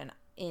conversation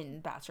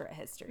in Bachelorette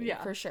history,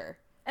 Yeah. for sure.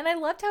 And I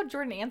loved how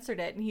Jordan answered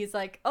it, and he's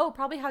like, oh,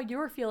 probably how you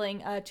were feeling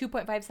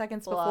 2.5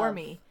 seconds before Love.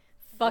 me.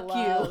 Fuck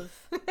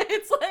Love. you.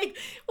 It's like,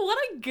 what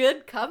a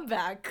good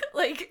comeback.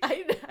 Like,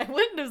 I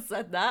wouldn't have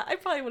said that. I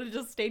probably would have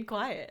just stayed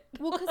quiet.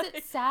 Well, because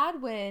it's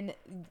sad when,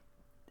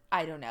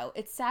 I don't know,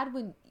 it's sad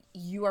when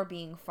you are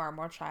being far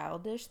more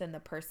childish than the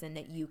person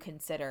that you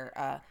consider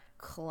a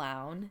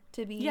clown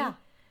to be. Yeah.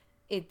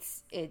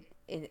 It's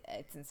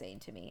insane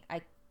to me.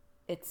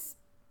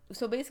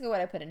 So basically what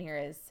I put in here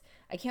is,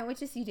 I can't wait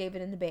to see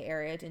David in the Bay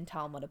Area and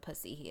tell him what a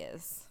pussy he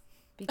is.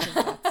 Because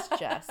that's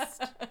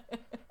just,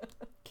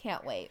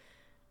 can't wait.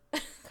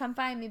 Come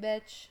find me,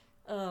 bitch.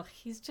 Ugh,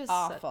 he's just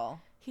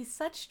Awful. He's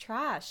such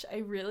trash. I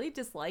really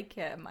dislike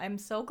him. I'm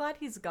so glad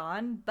he's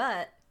gone,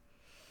 but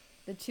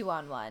The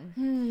 2-on-1.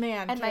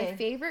 man, And my okay.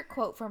 favorite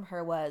quote from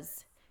her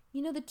was, the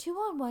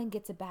 2-on-1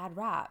 gets a bad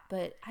rap,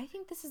 but I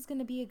think this is going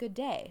to be a good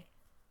day.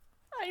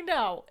 I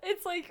know.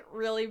 It's like,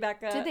 really,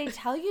 Becca? Did they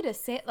tell you to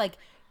say, like,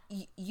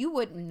 you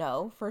wouldn't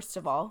know, first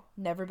of all,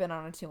 never been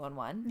on a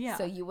 2-on-1. Yeah.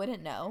 So you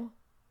wouldn't know.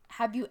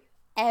 Have you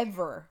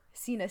ever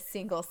seen a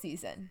single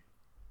season?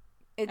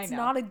 It's know.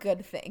 not a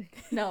good thing.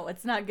 No,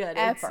 it's not good.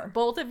 Ever. It's,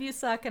 both of you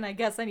suck, and I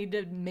guess I need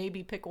to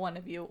maybe pick one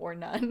of you or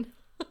none.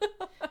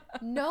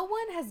 No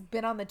one has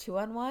been on the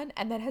 2-on-1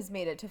 and then has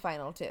made it to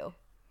final 2.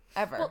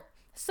 Ever. Well,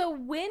 so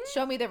when...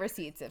 Show me the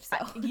receipts if so.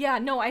 Yeah,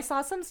 no, I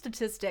saw some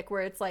statistic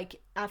where it's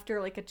like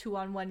after like a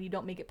 2-on-1, you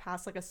don't make it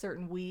past like a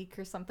certain week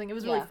or something. It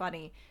was really Yeah.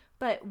 funny.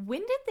 But when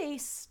did they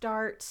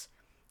start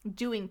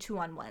doing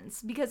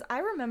 2-on-1s? Because I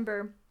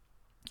remember,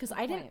 because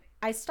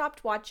I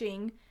stopped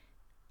watching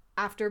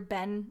after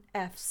Ben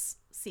F's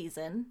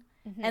season,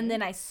 and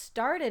then I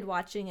started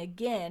watching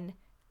again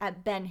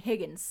at Ben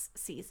Higgins'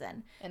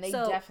 season. And they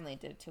So- definitely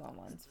did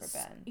 2-on-1s for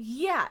Ben.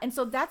 Yeah, and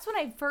so that's when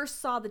I first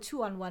saw the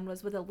 2-on-1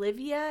 was with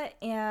Olivia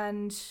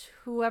and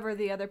whoever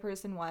the other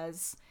person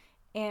was,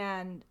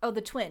 and one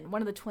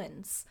of the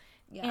twins.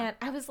 Yeah. And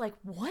I was like,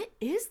 what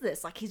is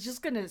this? Like, he's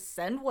just gonna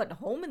send one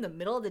home in the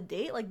middle of the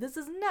date? Like, this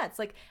is nuts.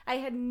 Like, I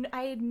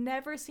had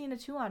never seen a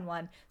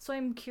 2-on-1, so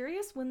I'm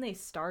curious when they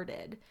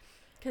started.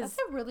 That's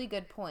a really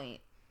good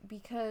point,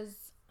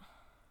 because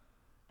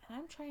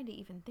I'm trying to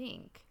even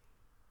think.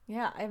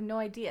 Yeah, I have no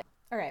idea.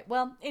 All right,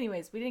 well,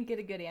 anyways, we didn't get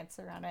a good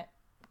answer on it.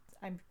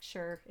 I'm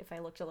sure if I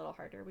looked a little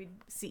harder, we'd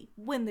see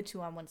when the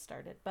 2-on-1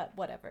 started, but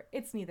whatever.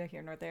 It's neither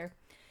here nor there.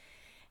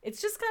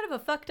 It's just kind of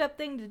a fucked up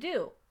thing to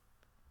do.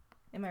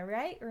 Am I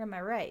right or am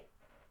I right?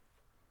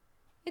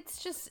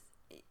 It's just,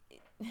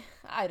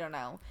 I don't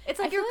know. It's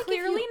I like feel you're if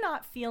clearly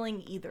not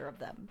feeling either of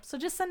them, so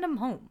just send them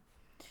home.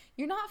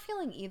 You're not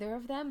feeling either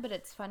of them, but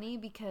it's funny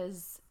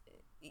because,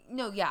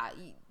 no, yeah,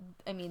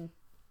 I mean,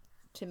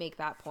 to make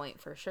that point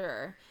for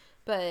sure,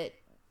 but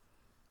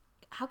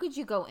how could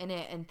you go in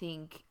it and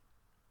think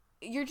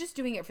you're just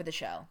doing it for the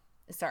show?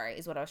 Sorry,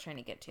 is what I was trying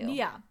to get to.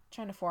 Yeah.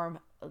 Trying to form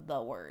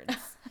the words.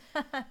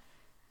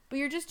 But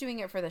you're just doing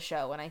it for the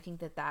show, and I think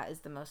that is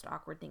the most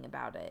awkward thing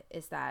about it,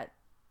 is that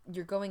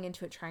you're going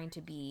into it trying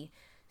to be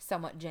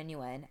somewhat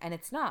genuine, and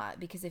it's not,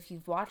 because if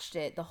you've watched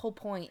it, the whole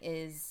point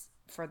is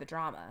for the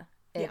drama.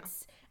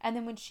 And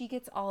then when she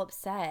gets all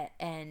upset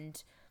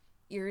and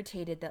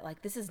irritated that,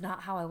 like, this is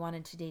not how I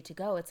wanted today to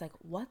go, it's like,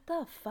 what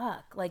the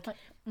fuck? Like,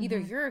 either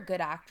you're a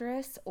good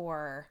actress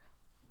or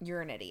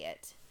you're an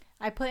idiot.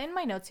 I put in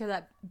my notes here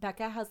that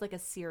Becca has like a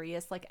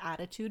serious like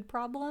attitude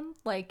problem.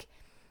 Like,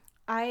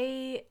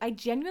 I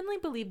genuinely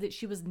believe that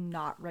she was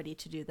not ready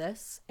to do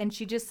this, and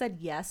she just said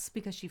yes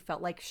because she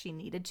felt like she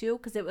needed to,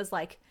 because it was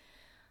like,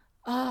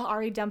 oh,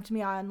 Ari dumped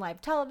me on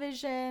live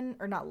television,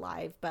 or not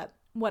live, but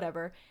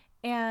whatever,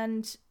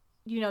 and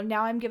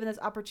now I'm given this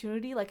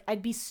opportunity, like,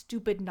 I'd be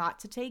stupid not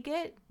to take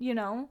it,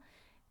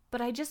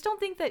 but I just don't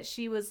think that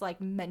she was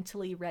like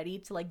mentally ready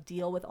to like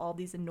deal with all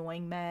these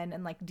annoying men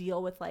and like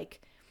deal with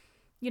like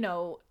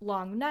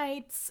long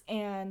nights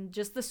and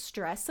just the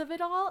stress of it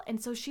all. And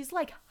so she's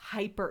like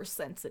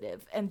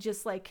hypersensitive and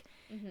just like,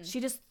 she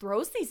just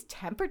throws these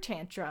temper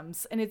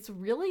tantrums, and it's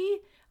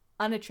really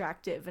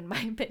unattractive in my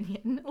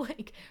opinion.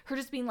 Like, her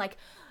just being like,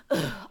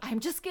 I'm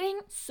just getting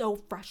so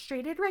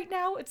frustrated right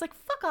now. It's like,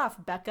 fuck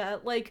off,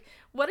 Becca. Like,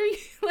 what are you,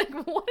 like,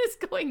 what is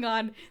going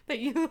on that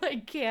you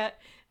like can't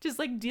just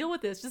like deal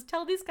with this? Just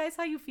tell these guys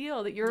how you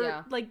feel, that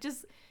you're like,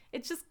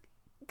 it's just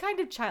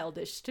kind of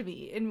childish to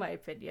me, in my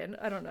opinion.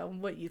 I don't know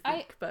what you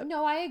think, but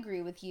no, I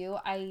agree with you.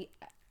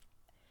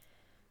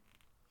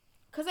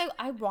 Because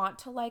I want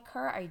to like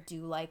her. I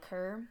do like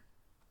her.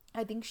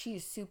 I think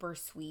she's super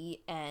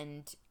sweet,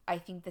 and I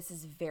think this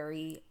is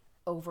very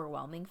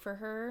overwhelming for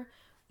her.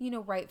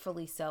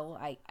 Rightfully so.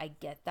 I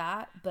get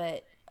that,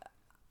 but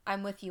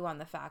I'm with you on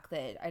the fact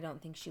that I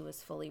don't think she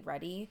was fully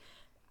ready.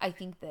 I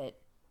think that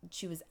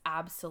she was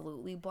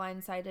absolutely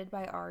blindsided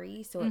by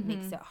Ari, so it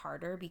makes it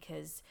harder,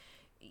 because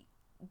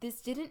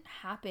this didn't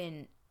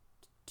happen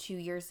 2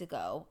 years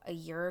ago, a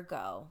year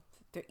ago.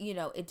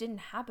 It didn't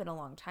happen a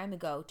long time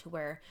ago to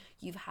where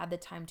you've had the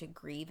time to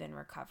grieve and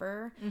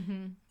recover.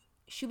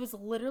 She was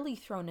literally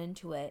thrown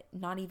into it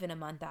not even a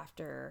month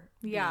after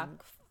being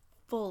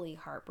fully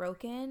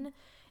heartbroken.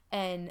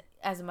 And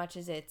as much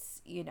as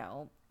it's,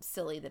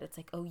 silly that it's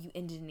like, oh, you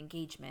ended an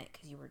engagement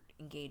because you were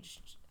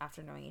engaged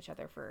after knowing each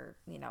other for,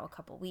 a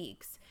couple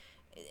weeks.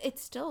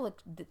 It's still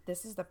like,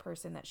 this is the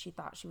person that she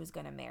thought she was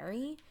going to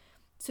marry.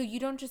 So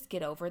you don't just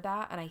get over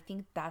that. And I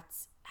think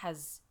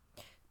has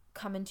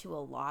come into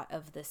a lot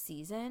of the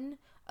season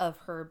of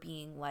her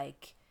being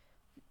like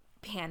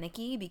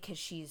panicky because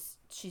she's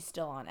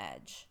still on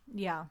edge.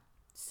 Yeah.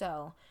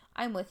 So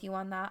I'm with you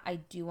on that. I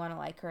do want to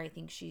like her. I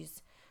think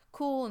she's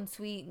cool and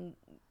sweet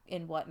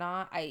and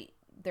whatnot.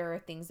 There are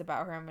things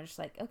about her I'm just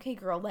like, okay,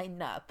 girl,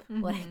 lighten up.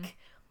 Like,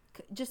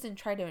 just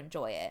try to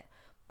enjoy it.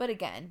 But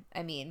again,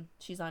 I mean,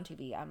 she's on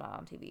TV. I'm not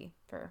on TV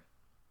for.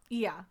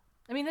 Yeah.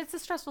 I mean, it's a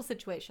stressful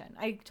situation.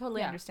 I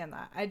totally understand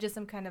that. I just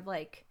am kind of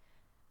like,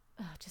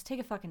 just take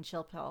a fucking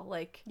chill pill.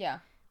 Like,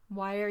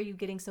 why are you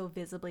getting so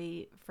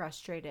visibly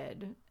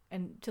frustrated,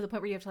 and to the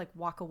point where you have to like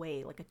walk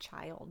away like a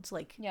child?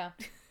 Like,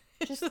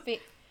 just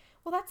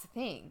well, that's the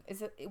thing, is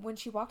that when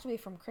she walked away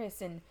from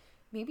Chris, and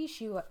maybe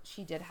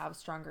she did have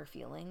stronger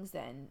feelings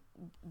than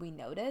we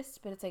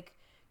noticed, but it's like,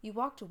 you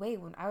walked away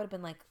when I would have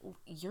been like,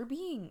 you're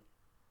being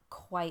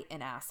quite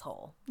an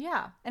asshole.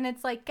 Yeah. And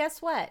it's like,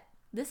 guess what?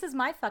 This is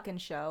my fucking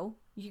show.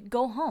 You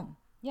go home.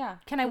 Yeah.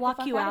 Can I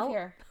walk you out?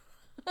 Here.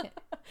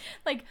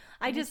 Like,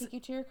 I just take you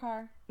to your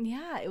car.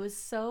 Yeah, it was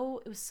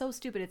so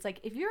stupid. It's like,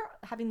 if you're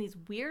having these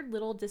weird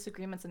little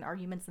disagreements and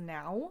arguments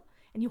now,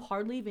 and you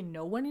hardly even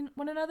know one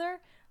another,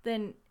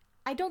 then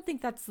I don't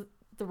think that's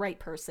the right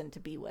person to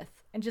be with,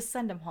 and just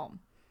send them home.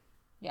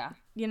 Yeah.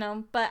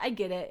 But I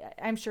get it.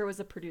 I'm sure it was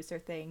a producer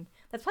thing.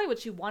 That's probably what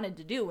she wanted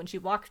to do when she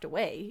walked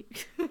away.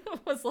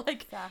 Was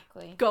like,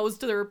 exactly. Goes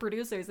to their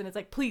producers and it's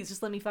like, please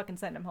just let me fucking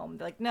send him home.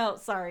 They're like, no,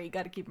 sorry, you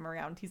got to keep him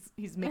around.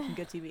 He's making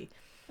good TV.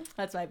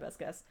 That's my best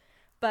guess.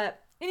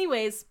 But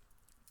anyways,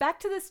 back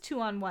to this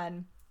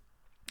 2-on-1.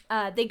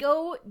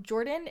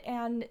 Jordan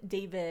and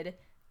David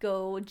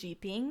go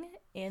jeeping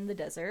in the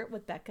desert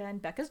with Becca,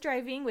 and Becca's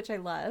driving, which I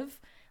love.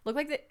 Looked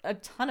like a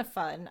ton of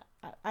fun.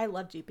 I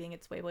love jeeping.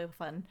 It's way, way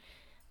fun.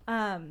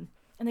 And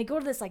they go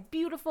to this like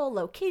beautiful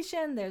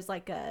location. There's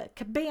like a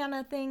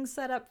cabana thing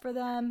set up for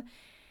them.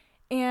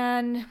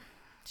 And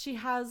she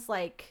has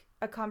like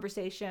a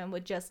conversation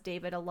with just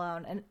David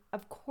alone. And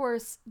of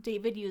course,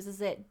 David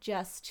uses it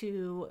just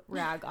to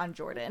rag on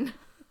Jordan.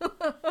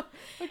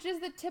 Which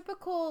is the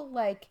typical,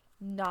 like,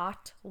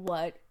 not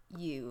what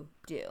you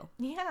do.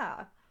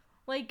 Yeah.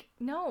 Like,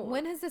 no.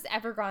 When has this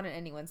ever gone in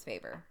anyone's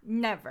favor?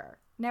 Never.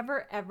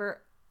 Never,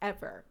 ever,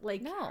 ever.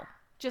 Like, no.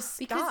 Just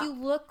stop. Because you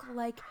look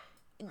like,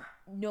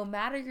 no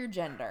matter your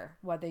gender,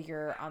 whether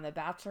you're on The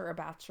Bachelor or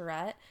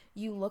Bachelorette,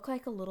 you look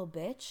like a little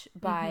bitch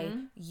by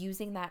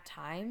using that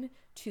time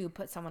to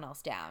put someone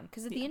else down.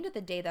 Because at the end of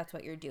the day, that's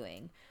what you're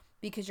doing.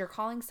 because you're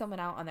calling someone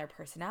out on their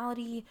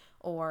personality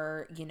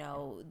or, you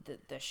know,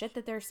 the shit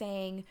that they're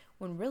saying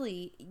when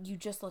really you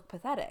just look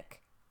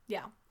pathetic.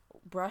 Yeah.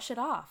 Brush it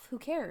off. Who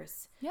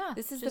cares? Yeah.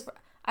 This is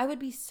I would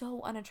be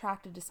so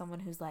unattracted to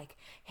someone who's like,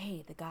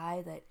 hey, the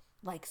guy that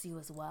likes you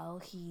as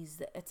well,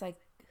 it's like,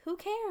 who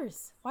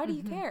cares? Why do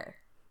you care?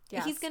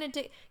 Yes. He's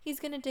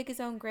gonna dig his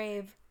own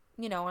grave,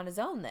 you know, on his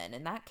own then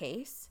in that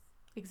case.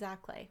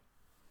 Exactly.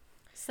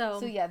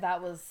 So yeah,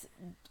 that was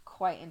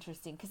quite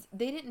interesting because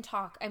they didn't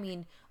talk. I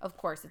mean, of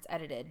course it's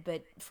edited,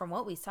 but from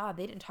what we saw,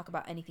 they didn't talk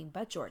about anything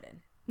but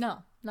Jordan. No,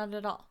 not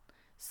at all.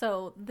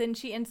 So then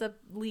she ends up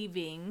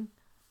leaving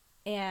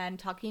and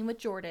talking with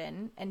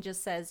Jordan and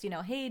just says, you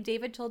know, hey,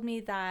 David told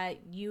me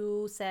that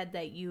you said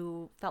that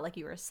you felt like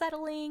you were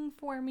settling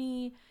for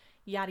me,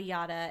 yada,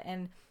 yada.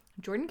 And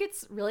Jordan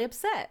gets really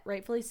upset,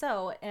 rightfully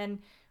so, and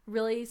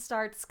really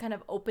starts kind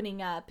of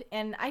opening up.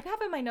 And I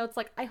have in my notes,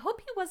 like, I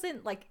hope he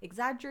wasn't, like,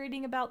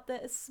 exaggerating about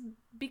this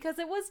because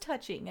it was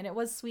touching and it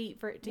was sweet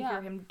to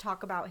hear him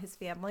talk about his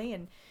family.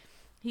 And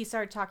he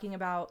started talking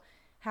about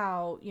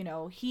how, you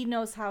know, he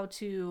knows how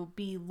to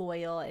be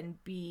loyal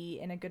and be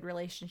in a good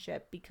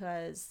relationship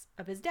because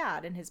of his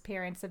dad, and his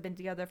parents have been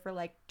together for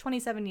like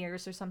 27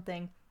 years or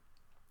something,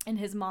 and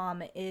his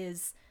mom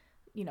is,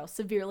 you know,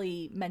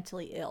 severely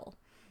mentally ill,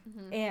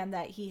 and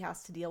that he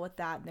has to deal with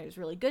that, and there's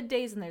really good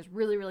days and there's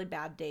really, really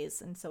bad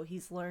days, and so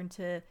he's learned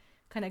to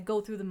kind of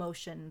go through the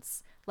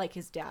motions like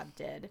his dad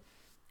did.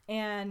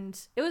 And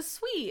it was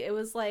sweet. It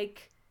was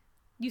like,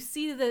 you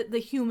see the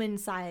human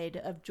side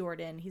of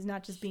Jordan. He's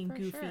not just being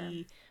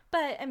goofy,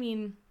 but I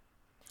mean,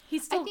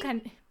 he's still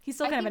kind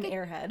of an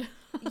airhead.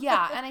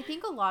 Yeah, and I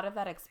think a lot of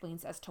that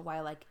explains as to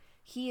why, like,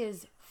 he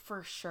is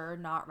for sure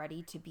not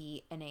ready to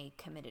be in a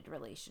committed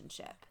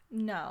relationship.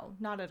 No,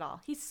 not at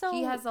all. He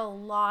has a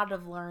lot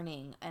of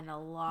learning and a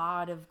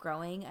lot of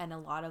growing and a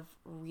lot of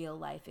real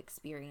life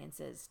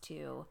experiences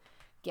to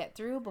get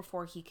through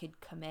before he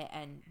could commit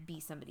and be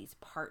somebody's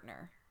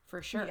partner,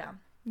 for sure.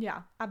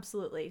 Yeah,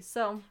 absolutely.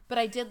 So, but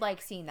I did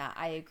like seeing that.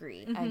 I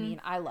agree. I mean,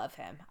 I love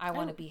him. I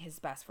want to be his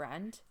best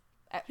friend.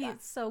 He's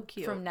so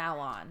cute. From now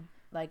on.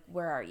 Like,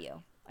 where are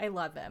you? I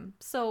love him.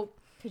 So,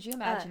 could you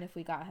imagine if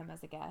we got him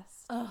as a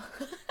guest? Oh.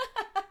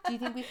 Do you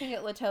think we could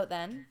get Latote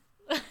then?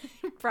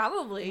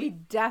 Probably. We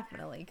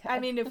definitely could. I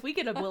mean, if we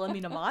get a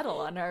Wilhelmina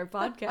model on our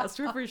podcast,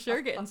 we're for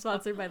sure getting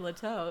sponsored by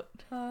Latote.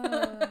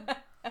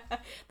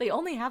 They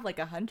only have like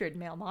 100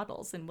 male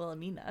models in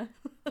Wilhelmina.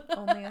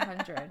 Only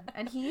 100.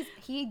 And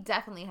he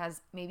definitely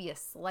has maybe a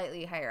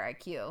slightly higher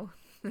IQ.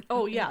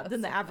 Oh yeah,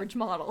 than the average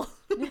model.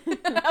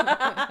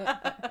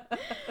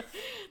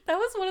 That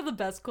was one of the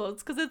best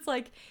quotes, because it's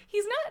like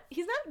he's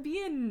not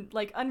being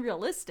like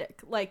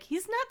unrealistic. Like,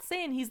 he's not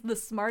saying he's the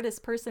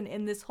smartest person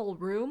in this whole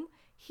room.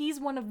 He's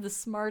one of the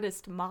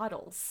smartest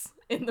models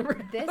in the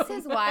room. This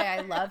is why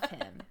I love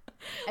him.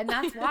 And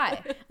that's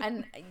why.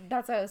 And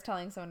that's what I was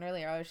telling someone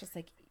earlier. I was just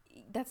like,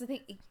 that's the thing.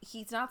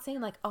 He's not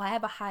saying like, oh, I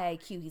have a high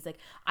IQ. He's like,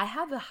 I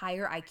have a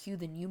higher IQ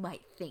than you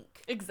might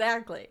think.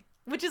 Exactly.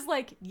 Which is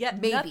like, yeah,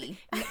 maybe.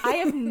 I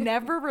have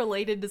never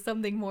related to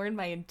something more in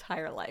my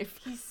entire life.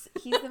 He's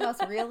the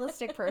most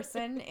realistic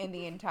person in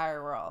the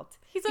entire world.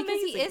 He's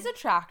amazing. Because he is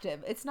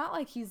attractive. It's not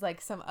like he's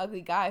like some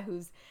ugly guy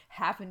who's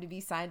happened to be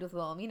signed with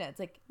Wilhelmina. It's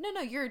like, no,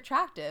 you're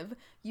attractive.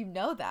 You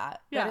know that.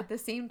 Yeah. But at the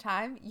same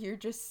time, you're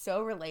just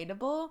so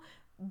relatable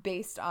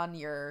based on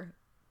your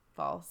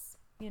false,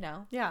 you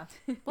know. Yeah.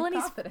 Well,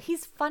 and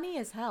he's funny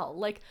as hell.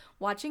 Like,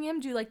 watching him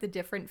do like the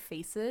different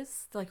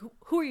faces. Like,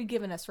 who are you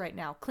giving us right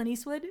now? Clint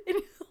Eastwood?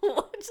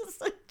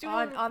 Just like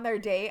on their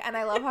date. And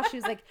I love how she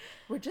was like,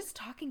 we're just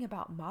talking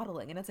about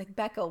modeling. And it's like,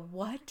 Becca,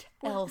 what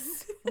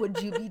else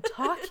would you be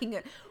talking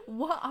about?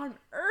 What on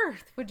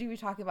earth would you be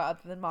talking about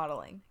other than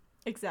modeling?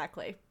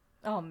 Exactly.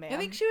 Oh man. I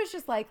think she was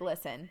just like,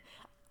 listen,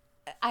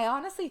 I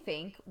honestly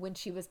think when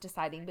she was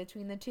deciding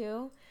between the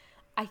two,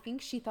 I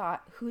think she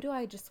thought, who do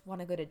I just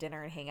want to go to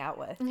dinner and hang out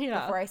with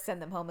before I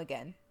send them home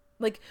again?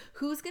 Like,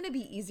 who's going to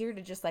be easier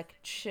to just like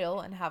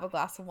chill and have a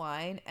glass of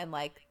wine and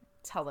like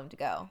tell them to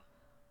go?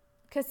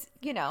 Because,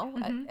 you know,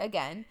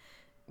 again,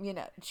 you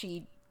know,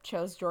 she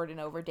chose Jordan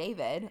over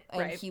David,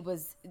 and he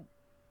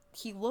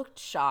looked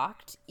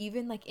shocked.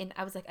 Even like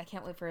I was like, I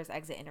can't wait for his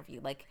exit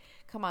interview. Like,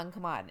 come on.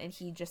 And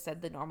he just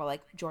said the normal,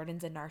 like,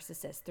 Jordan's a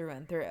narcissist through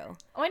and through.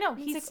 Oh, I know.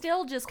 He like,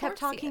 still just kept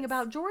talking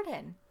about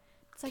Jordan.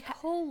 It's like,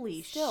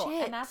 holy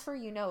shit. And that's where,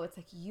 you know, it's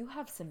like, you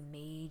have some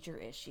major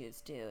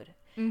issues, dude.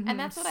 And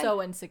that's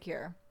what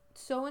insecure.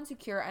 So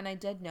insecure. And I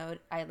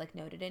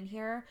noted in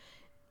here,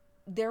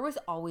 there was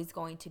always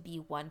going to be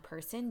one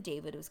person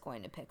David was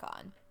going to pick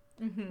on.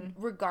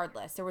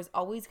 Regardless, there was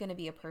always going to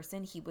be a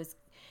person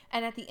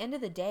and at the end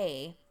of the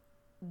day,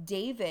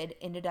 David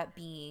ended up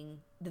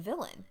being the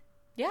villain.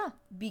 Yeah.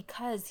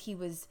 Because he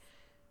was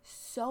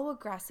so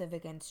aggressive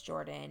against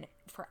Jordan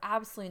for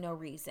absolutely no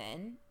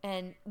reason.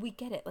 And we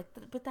get it. Like,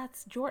 but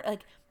that's Jordan.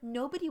 Like,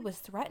 nobody was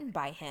threatened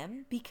by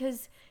him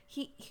because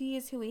he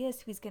is who he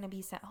is. He's going to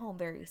be sent home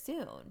very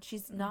soon.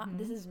 She's not,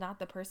 this is not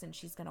the person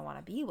she's going to want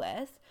to be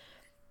with.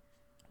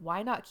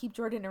 why not keep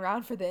Jordan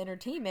around for the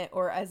entertainment?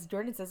 Or as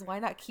Jordan says, why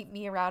not keep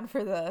me around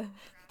for the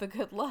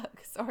good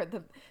looks or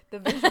the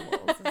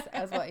visuals,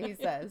 as what he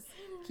says.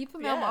 Keep a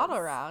male model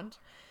around.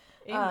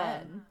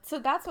 Amen. So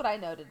that's what I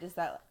noted, is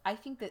that I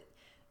think that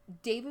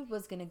David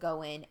was going to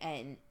go in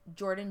and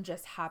Jordan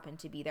just happened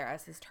to be there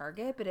as his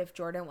target. But if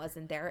Jordan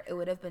wasn't there, it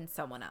would have been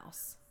someone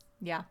else.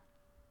 Yeah.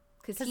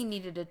 Because he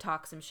needed to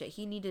talk some shit.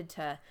 He needed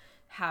to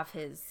have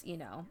his,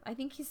 I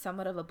think he's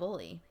somewhat of a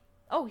bully.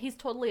 Oh, he's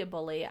totally a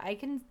bully.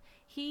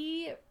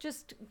 He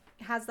just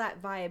has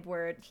that vibe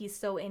where he's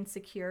so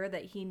insecure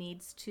that he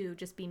needs to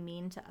just be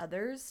mean to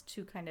others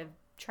to kind of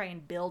try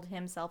and build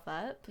himself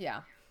up.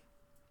 Yeah.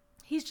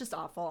 He's just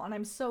awful, and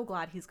I'm so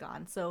glad he's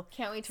gone. So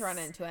can't wait to run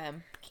into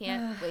him.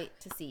 Can't wait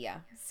to see ya.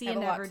 See you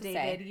never,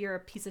 David. Say. You're a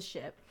piece of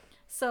shit.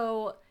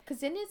 So, because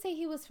didn't it say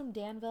he was from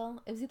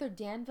Danville? It was either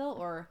Danville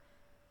or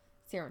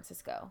San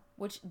Francisco.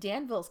 Which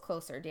Danville's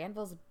closer.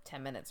 Danville's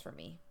 10 minutes from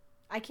me.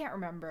 I can't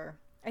remember.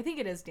 I think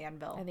it is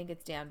Danville. I think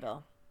it's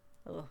Danville.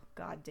 Oh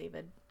God,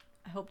 David.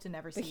 I hope to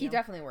never see him. But he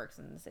definitely works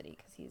in the city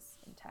because he's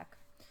in tech.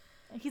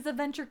 He's a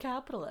venture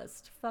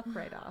capitalist. Fuck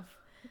right off.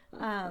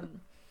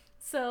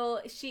 So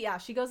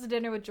she goes to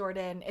dinner with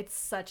Jordan. It's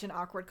such an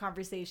awkward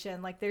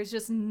conversation. Like, there's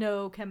just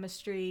no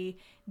chemistry.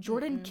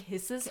 Jordan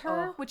kisses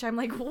her, which I'm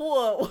like,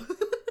 whoa.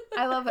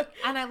 I love it.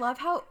 And I love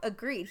how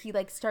agreed. He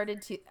like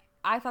started to,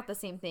 I thought the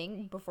same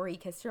thing before he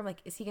kissed her. I'm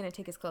like, is he going to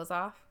take his clothes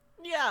off?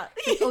 Yeah.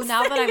 Like, oh,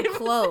 now that I'm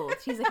clothed.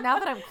 He's like, now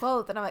that I'm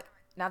clothed. And I'm like,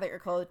 now that you're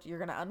clothed, you're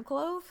going to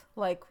unclothe?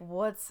 Like,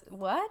 what?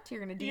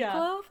 You're going to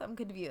declothe? Yeah. I'm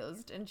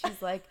confused. And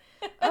she's like,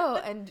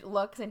 oh, and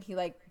looks, and he's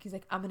like,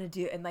 I'm going to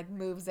do it, and like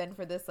moves in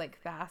for this like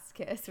fast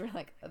kiss. We're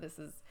like, oh, this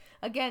is,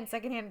 again,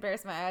 secondhand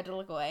embarrassment. I had to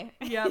look away.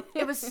 Yep.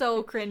 It was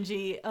so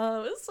cringy.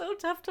 Oh, it was so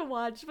tough to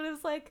watch. But it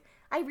was like,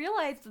 I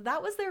realized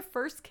that was their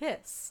first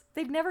kiss.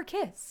 They've never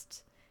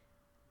kissed.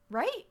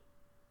 Right?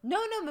 No,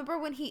 remember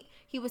when he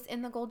was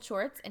in the gold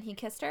shorts and he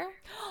kissed her?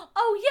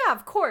 Oh, yeah,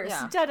 of course.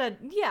 Yeah.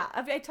 Yeah,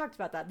 I talked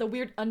about that. The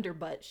weird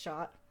underbutt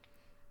shot.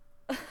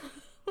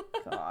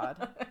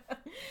 God.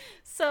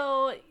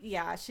 So,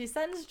 yeah, she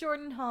sends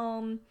Jordan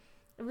home.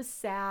 It was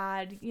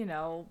sad,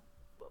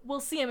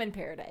 We'll see him in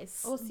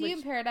paradise. We'll see you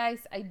in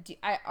paradise.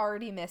 I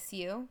already miss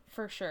you,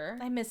 for sure.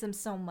 I miss him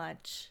so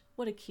much.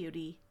 What a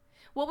cutie.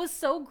 What was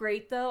so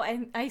great, though,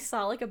 I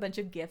saw like a bunch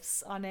of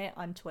GIFs on it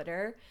on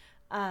Twitter,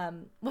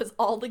 was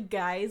all the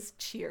guys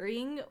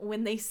cheering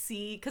when they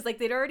see, because like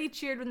they'd already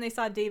cheered when they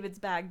saw David's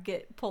bag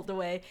get pulled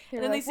away,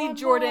 and then like, they see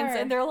Jordan's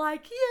and they're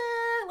like,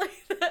 yeah,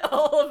 like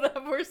all of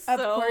them were so. Of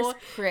course,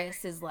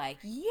 Chris is like,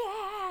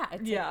 yeah.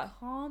 It's like,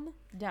 calm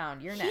down.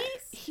 You're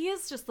next. He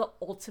is just the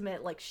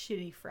ultimate like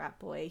shitty frat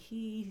boy.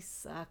 He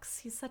sucks.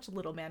 He's such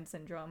little man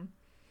syndrome.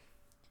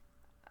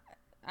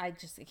 I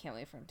can't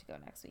wait for him to go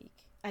next week.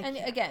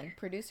 Again,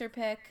 producer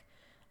pick.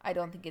 I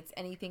don't think it's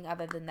anything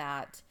other than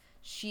that.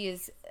 She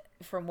is,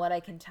 from what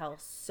I can tell,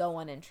 so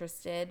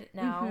uninterested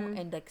now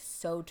and like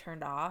so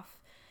turned off,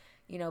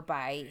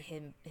 by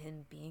him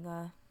being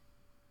a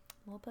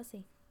little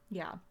pussy.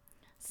 Yeah.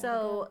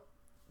 So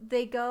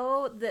they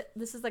go,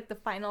 this is like the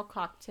final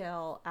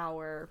cocktail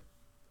hour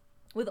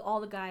with all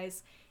the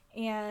guys,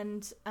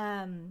 and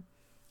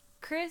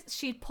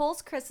she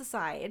pulls Chris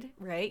aside,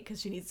 right?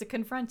 Because she needs to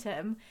confront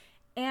him.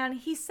 And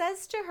he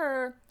says to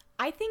her,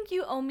 I think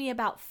you owe me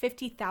about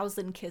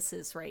 50,000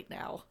 kisses right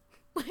now.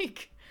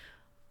 Like,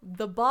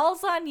 the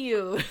ball's on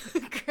you,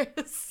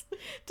 Chris,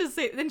 to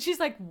say. Then she's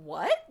like,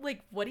 what?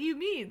 Like, what do you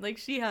mean? Like,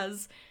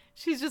 she's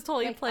just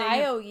totally like, playing.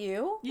 I owe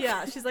you?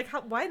 Yeah. She's like,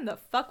 why in the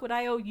fuck would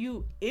I owe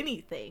you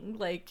anything?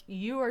 Like,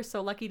 you are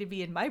so lucky to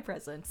be in my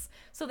presence.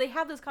 So they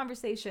have this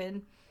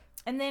conversation.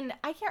 And then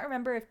I can't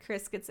remember if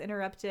Chris gets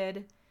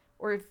interrupted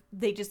or if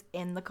they just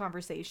end the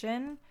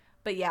conversation.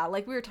 But yeah,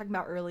 like we were talking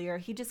about earlier,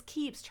 he just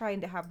keeps trying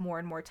to have more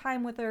and more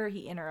time with her.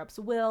 He interrupts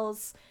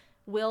Wills.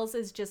 Wills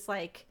is just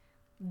like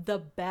the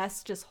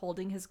best, just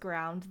holding his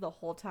ground the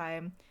whole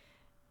time.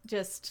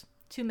 Just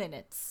 2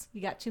 minutes.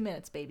 You got 2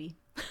 minutes, baby.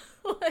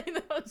 I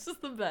know, it's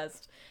just the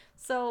best.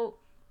 So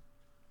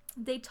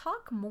they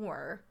talk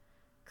more.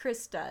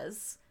 Chris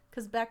does.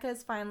 Because Becca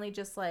is finally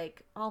just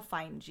like, I'll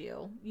find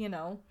you,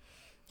 Well,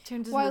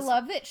 I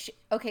love that.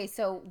 Okay,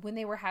 so when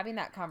they were having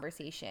that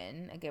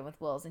conversation again with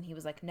Wills, and he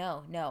was like,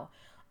 no,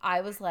 I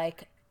was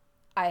like,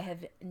 I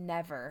have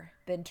never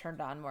been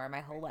turned on more in my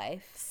whole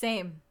life.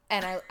 Same.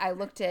 And I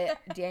looked at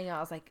Danielle. I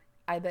was like,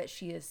 I bet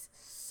she is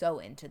so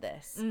into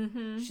this.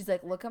 Mm-hmm. She's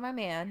like, look at my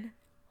man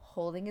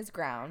holding his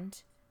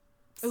ground,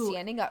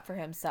 standing up for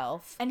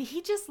himself, and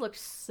he just looked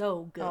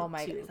so good. Oh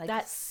my god, like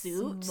that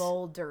suit,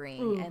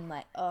 smoldering, and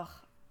like, ugh.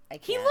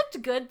 He looked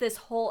good this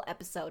whole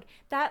episode.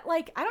 That,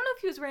 like, I don't know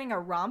if he was wearing a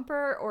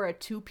romper or a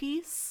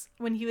two-piece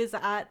when he was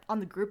on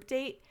the group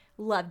date.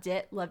 Loved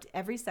it. Loved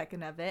every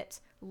second of it.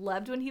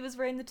 Loved when he was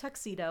wearing the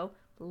tuxedo.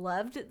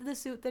 Loved the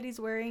suit that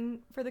he's wearing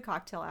for the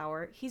cocktail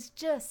hour. He's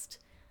just,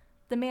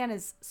 the man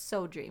is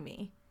so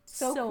dreamy.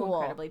 So cool.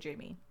 Incredibly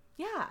dreamy.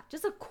 Yeah,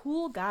 just a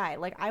cool guy.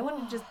 Like, I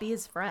want to just be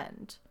his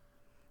friend.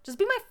 Just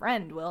be my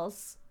friend,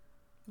 Wills.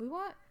 We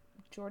want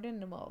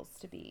Jordan and Wills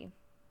to be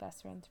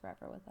best friends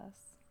forever with us.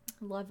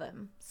 Love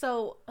him.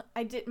 So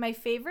my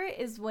favorite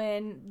is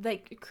when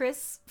like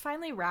Chris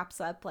finally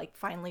wraps up, like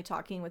finally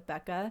talking with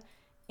Becca,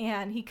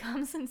 and he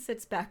comes and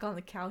sits back on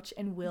the couch,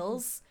 and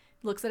Wills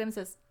looks at him and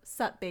says,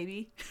 "Sup,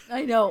 baby."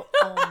 I know.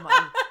 Oh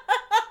my.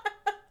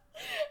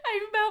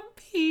 I about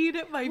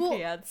peed my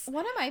pants.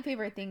 One of my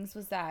favorite things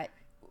was that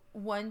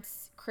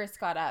once Chris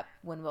got up,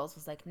 when Wills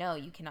was like, "No,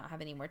 you cannot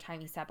have any more time,"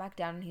 he sat back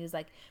down and he was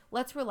like,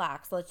 "Let's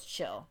relax, let's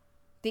chill."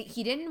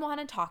 He didn't want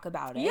to talk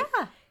about it.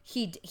 Yeah.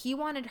 He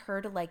wanted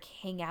her to like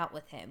hang out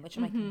with him, which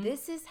I'm like,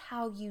 this is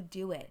how you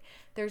do it.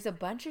 There's a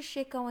bunch of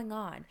shit going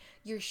on.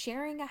 You're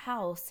sharing a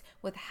house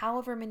with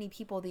however many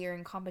people that you're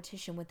in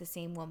competition with the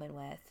same woman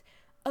with.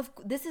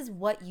 This is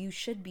what you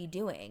should be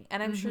doing.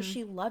 And I'm sure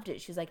she loved it.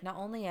 She's like, not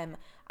only am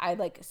I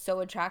like so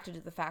attracted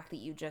to the fact that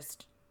you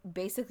just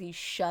basically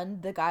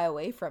shunned the guy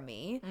away from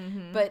me,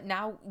 but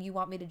now you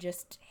want me to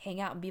just hang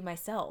out and be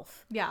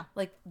myself. Yeah.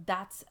 Like,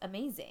 that's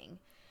amazing.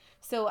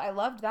 So I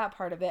loved that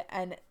part of it,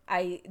 and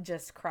I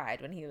just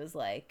cried when he was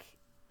like,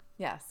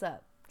 "Yeah,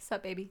 sup."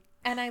 Sup, baby.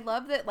 And I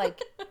love that, like,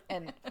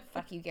 and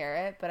fuck you,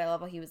 Garrett, but I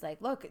love how he was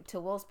like, look, to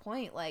Will's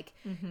point, like,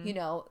 you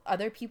know,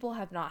 other people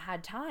have not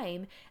had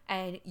time,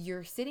 and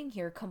you're sitting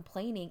here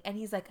complaining, and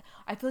he's like,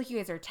 I feel like you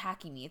guys are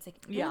attacking me. It's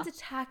like, no one's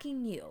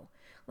attacking you.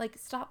 Like,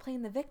 stop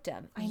playing the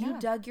victim. You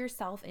dug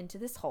yourself into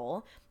this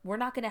hole. We're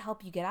not going to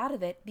help you get out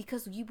of it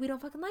because we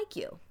don't fucking like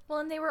you. Well,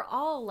 and they were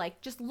all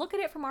like, just look at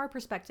it from our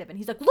perspective. And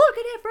he's like, look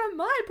at it from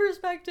my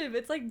perspective.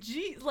 It's like,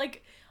 geez,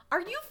 like,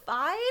 are you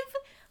 5?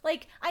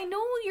 Like, I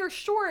know you're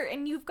short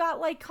and you've got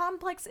like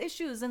complex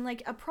issues and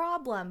like a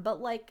problem,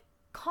 but like,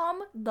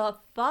 calm the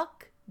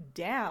fuck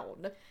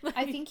down.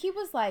 I think he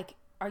was like,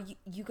 are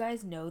you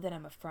guys know that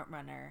I'm a front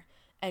runner?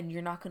 And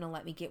you're not going to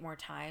let me get more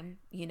time,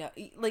 you know?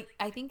 Like,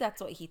 I think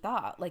that's what he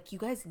thought. Like, you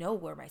guys know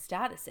where my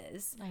status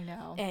is. I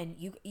know. And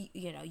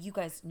you know, you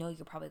guys know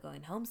you're probably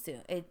going home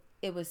soon.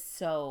 It was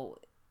so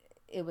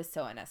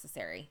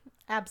unnecessary.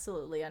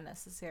 Absolutely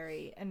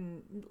unnecessary.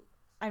 And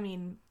I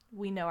mean,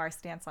 we know our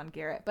stance on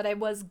Garrett, but I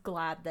was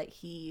glad that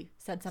he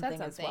said something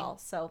as well.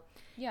 So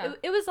yeah,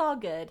 it was all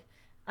good.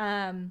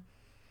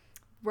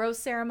 Rose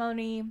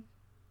ceremony.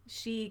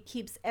 She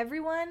keeps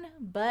everyone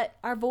but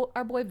our boy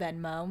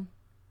Venmo.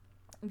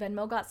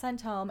 Venmo got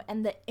sent home,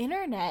 and the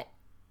internet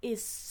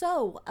is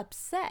so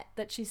upset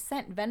that she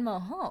sent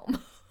Venmo home.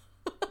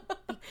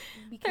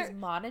 Because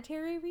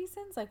monetary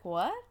reasons? Like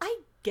what?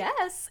 I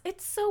guess.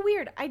 It's so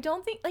weird. I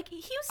don't think, like,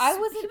 he was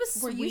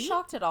Were sweet. you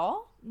shocked at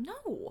all?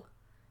 No.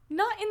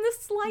 Not in the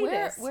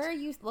slightest. Where are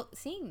you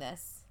seeing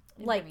this?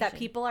 Like, that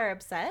people are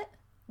upset?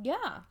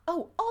 Yeah.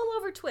 Oh, all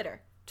over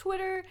Twitter.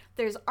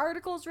 There's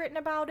articles written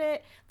about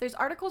it. There's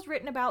articles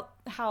written about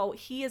how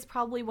he is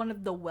probably one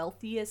of the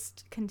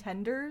wealthiest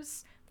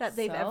contenders that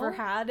they've ever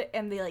had,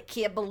 and they like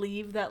can't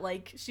believe that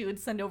like she would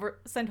send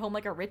home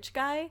like a rich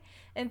guy.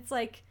 And it's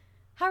like,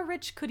 how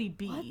rich could he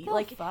be? What the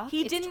like fuck?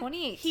 He It's didn't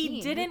 2018.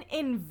 He didn't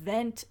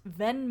invent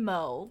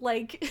Venmo.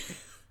 Like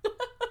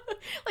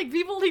like,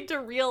 people need to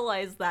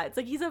realize that. It's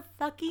like, he's a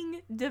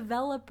fucking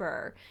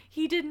developer.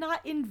 He did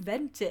not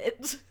invent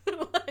it.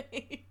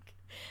 Like,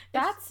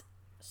 that's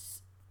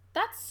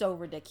so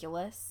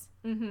ridiculous.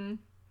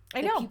 I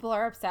know. People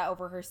are upset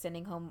over her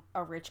sending home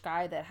a rich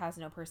guy that has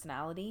no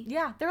personality.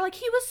 Yeah, they're like,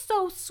 he was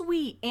so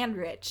sweet and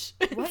rich.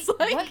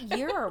 What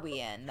year are we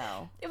in,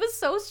 though? It was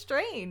so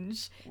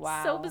strange.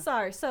 Wow. So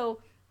bizarre.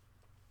 So,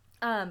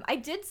 I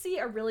did see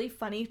a really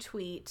funny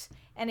tweet,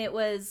 and it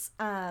was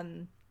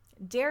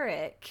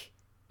Derek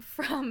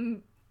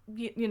from,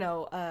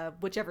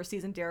 whichever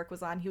season Derek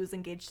was on. He was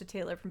engaged to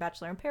Taylor from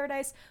Bachelor in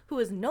Paradise, who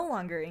is no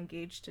longer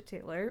engaged to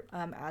Taylor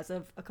as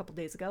of a couple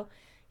days ago.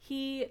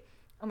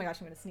 Oh my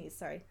gosh, I'm going to sneeze.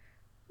 Sorry.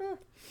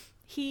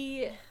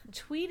 He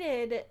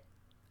tweeted,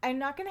 I'm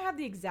not going to have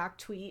the exact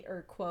tweet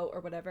or quote or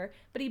whatever,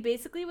 but he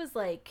basically was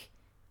like,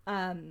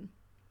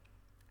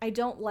 I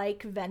don't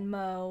like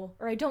Venmo,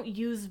 or I don't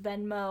use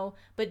Venmo,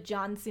 but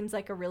John seems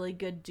like a really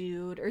good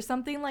dude, or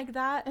something like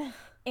that.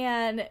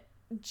 And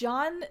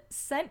John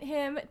sent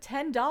him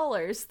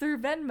 $10 through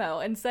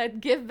Venmo and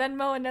said, give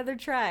Venmo another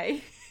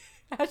try.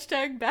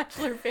 Hashtag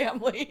Bachelor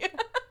Family.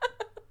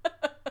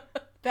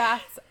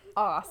 That's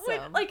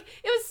awesome. Like,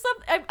 it was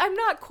some, I'm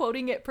not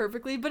quoting it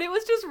perfectly, but it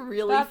was just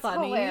really funny.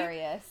 That's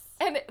hilarious.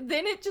 And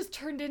then it just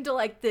turned into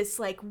like this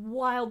like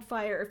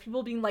wildfire of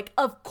people being like,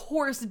 of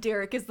course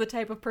Derek is the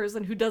type of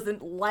person who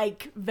doesn't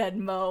like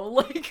Venmo.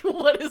 Like,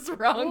 what is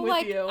wrong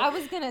with you? I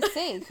was gonna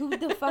say, who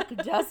the fuck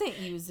doesn't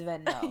use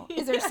Venmo?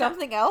 Is there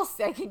something else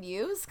I can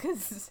use?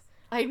 Because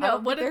I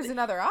know. There's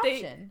another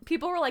option.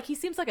 People were like, he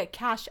seems like a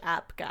Cash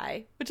App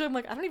guy, which I'm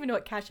like, I don't even know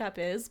what Cash App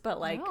is, but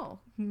like,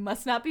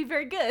 must not be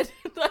very good.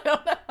 I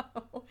don't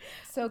know.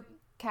 So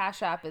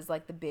Cash App is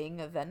like the Bing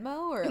of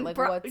Venmo, or like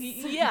what's?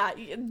 Yeah,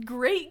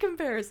 great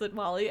comparison,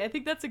 Molly. I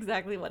think that's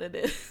exactly what it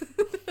is.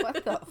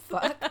 What the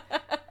fuck?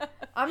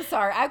 I'm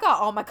sorry, I got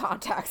all my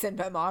contacts in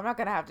Venmo. I'm not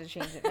gonna have to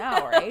change it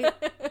now, right?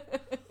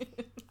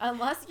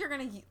 Unless you're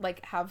gonna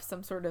like have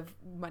some sort of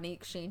money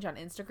exchange on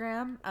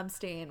Instagram, I'm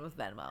staying with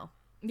Venmo.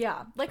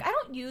 Yeah. Like, I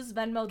don't use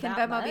Venmo Can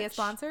that Venmo much. be a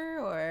sponsor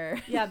or?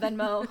 Yeah,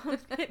 Venmo.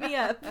 Hit me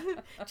up.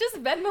 Just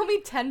Venmo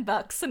me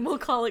 $10 and we'll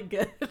call it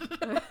good.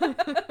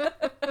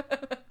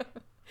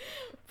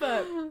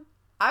 But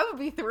I would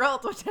be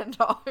thrilled with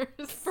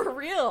 $10. for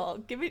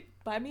real,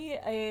 buy me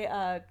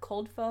a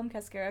cold foam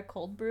cascara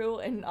cold brew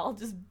and I'll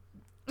just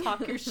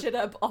talk your shit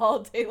up all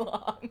day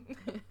long.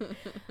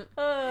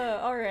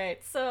 All right.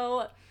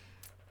 So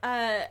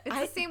It's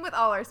the same with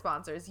all our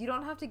sponsors. You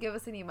don't have to give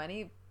us any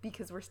money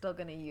because we're still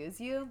going to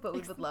use you, but we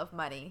would love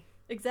money.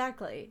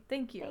 Exactly.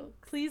 Thank you.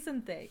 Thanks. Please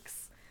and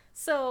thanks.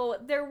 So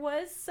there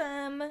was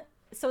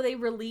so they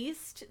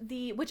released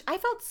which I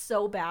felt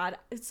so bad.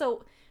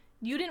 So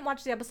you didn't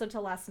watch the episode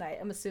till last night,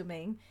 I'm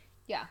assuming.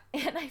 Yeah.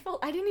 And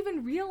I didn't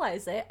even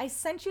realize it. I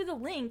sent you the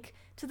link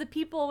to the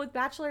people with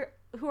Bachelor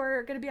who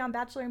are going to be on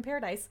Bachelor in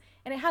Paradise,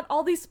 and it had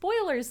all these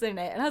spoilers in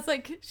it. And I was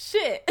like,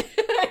 shit.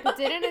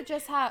 Didn't it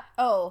just have...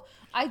 Oh,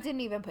 I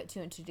didn't even put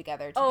 2 and 2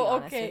 together, to be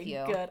honest with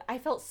you. Good. I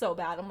felt so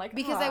bad. I'm like,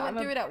 Because I went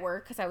through it at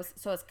work because I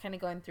was kind of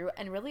going through,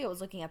 and really I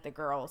was looking at the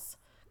girls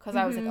because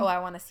I was like, oh, I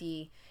want to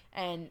see,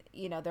 and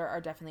there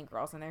are definitely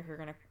girls in there who are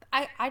gonna.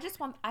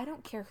 I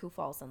don't care who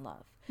falls in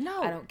love.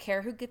 No. I don't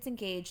care who gets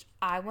engaged.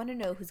 I want to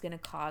know who's gonna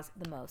cause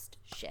the most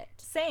shit.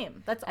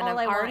 Same. That's And all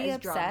I I'm want already is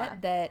upset drama.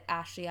 that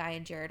Ashley, I,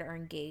 and Jared are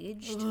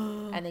engaged,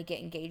 and they get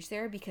engaged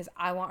there because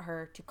I want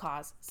her to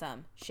cause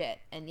some shit,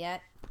 and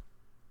yet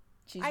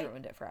she's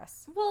ruined it for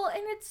us. Well,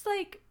 and it's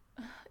like,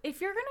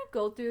 if you're gonna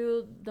go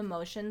through the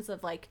motions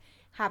of like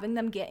having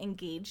them get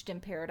engaged in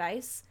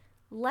Paradise,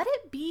 let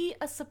it be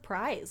a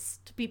surprise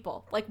to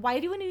people. Like, why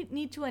do we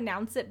need to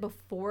announce it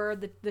before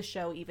the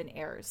show even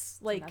airs?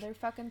 Like, Another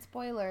fucking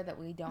spoiler that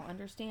we don't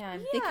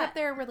understand. They Yeah. kept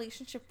their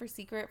relationship for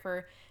secret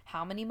for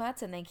how many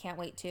months, and they can't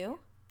wait too?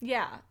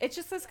 yeah, it's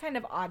just this kind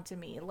of odd to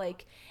me.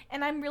 Like,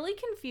 and I'm really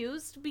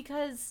confused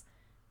because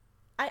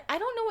I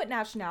don't know what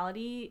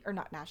nationality, or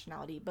not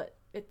nationality, but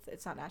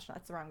it's not national,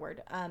 that's the wrong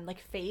word. Like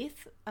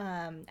Faith,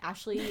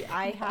 Ashley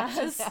I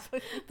has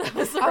that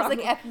was the I was wrong like,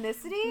 word.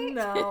 ethnicity?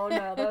 No,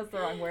 that was the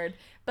wrong word.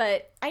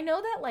 But I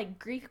know that like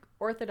Greek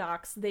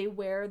Orthodox, they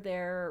wear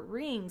their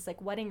rings, like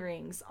wedding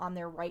rings, on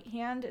their right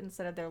hand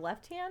instead of their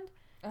left hand.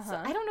 So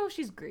I don't know if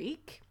she's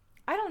Greek.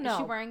 I don't know. Is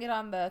she wearing it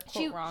on the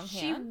quote, wrong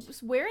hand?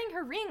 She's wearing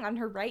her ring on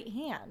her right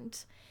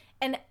hand.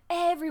 And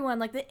everyone,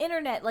 like the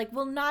internet, like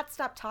will not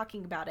stop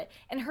talking about it.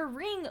 And her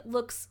ring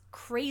looks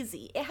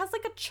crazy. It has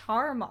like a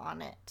charm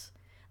on it.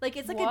 Like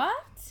it's like What?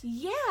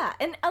 yeah,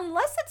 and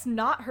unless it's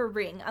not her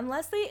ring,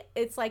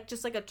 it's like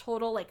just like a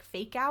total like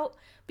fake out,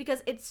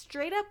 because it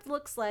straight up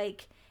looks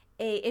like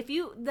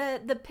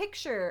the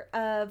picture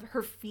of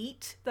her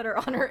feet that are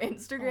on her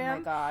Instagram. Oh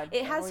my God.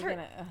 It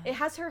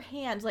has her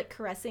hand like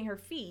caressing her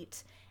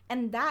feet,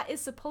 and that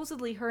is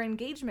supposedly her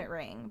engagement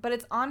ring, but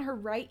it's on her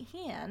right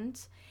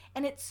hand,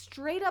 and it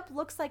straight up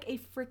looks like a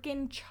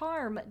freaking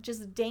charm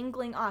just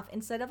dangling off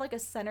instead of like a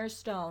center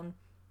stone.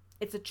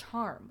 It's a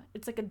charm.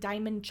 It's like a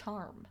diamond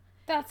charm.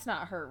 That's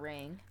not her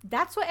ring.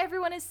 That's what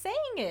everyone is saying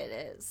it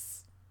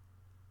is.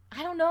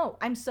 I don't know.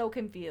 I'm so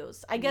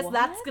confused. I guess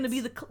that's going to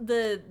be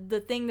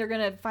the thing they're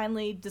going to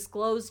finally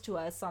disclose to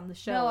us on the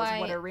show, is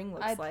what her ring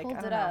looks like. I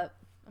pulled it up.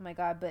 Oh my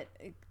God, but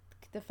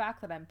the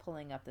fact that I'm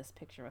pulling up this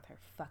picture with her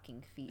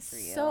fucking feet for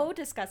you. So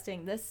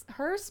disgusting.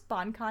 Her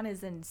SponCon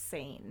is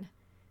insane.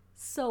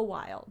 So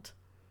wild.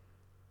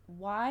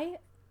 Why?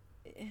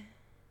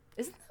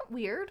 Isn't that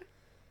weird?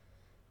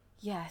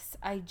 Yes,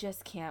 I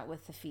just can't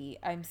with the feet.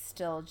 I'm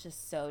still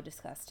just so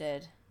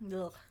disgusted.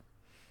 Ugh.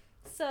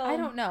 So I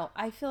don't know.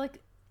 I feel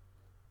like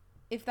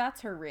if that's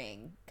her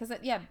ring, because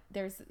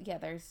there's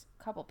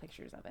a couple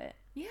pictures of it.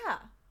 Yeah.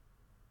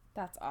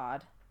 That's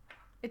odd.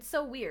 It's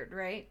so weird,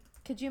 right?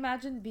 Could you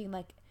imagine being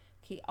like,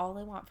 okay, all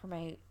I want for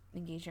my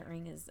engagement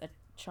ring is a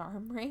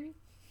charm ring?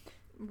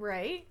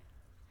 Right.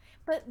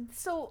 But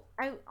so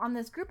on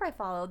this group I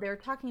follow, they were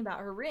talking about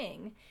her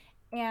ring,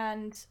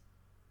 and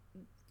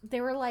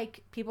they were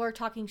like, people are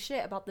talking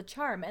shit about the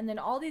charm, and then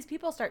all these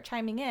people start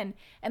chiming in,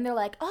 and they're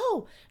like,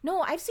 oh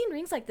no, I've seen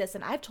rings like this,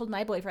 and I've told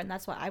my boyfriend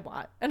that's what I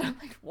want. And I'm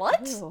like,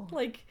 what? Ew.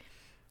 Like,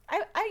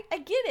 I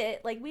get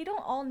it, like we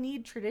don't all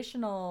need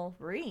traditional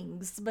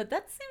rings, but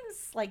that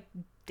seems like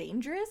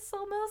dangerous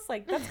almost,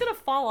 like that's gonna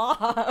fall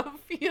off.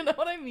 You know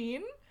what I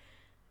mean?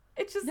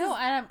 It's just No,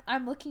 and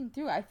I'm looking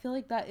through. I feel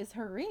like that is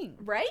her ring.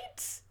 right?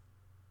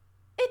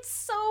 It's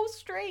so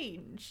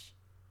strange.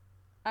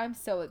 I'm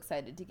so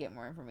excited to get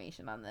more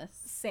information on this.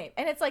 Same.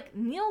 And it's like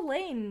Neil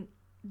Lane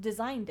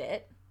designed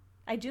it.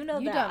 I do know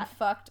You that. done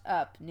fucked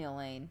up, Neil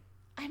Lane.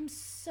 I'm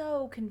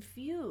so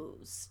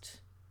confused.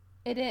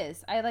 It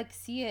is. I like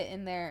see it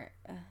in there.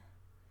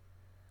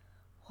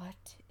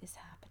 What is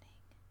happening?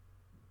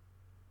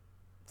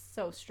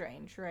 So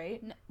strange,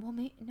 right?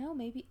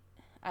 Maybe.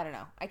 I don't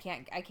know. I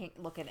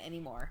can't look at it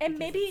anymore. And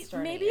because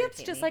maybe it's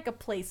it's just like a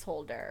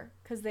placeholder,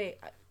 because they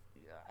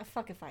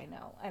fuck if I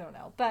know. I don't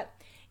know. But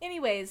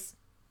anyways,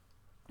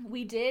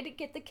 we did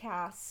get the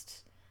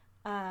cast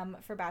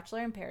for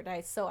Bachelor in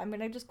Paradise, so I'm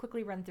gonna just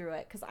quickly run through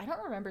it because I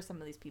don't remember some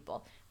of these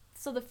people.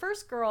 So the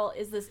first girl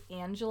is this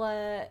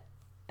Angela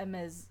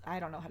I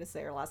don't know how to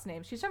say her last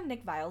name. She's from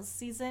Nick Vile's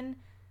season.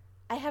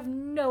 I have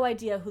no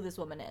idea who this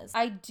woman is.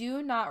 I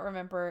do not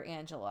remember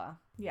Angela.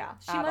 Yeah,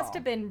 she must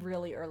have been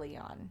really early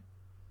on.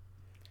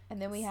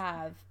 And then we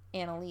have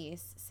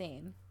Annalise,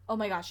 same. Oh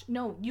my gosh,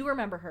 no, you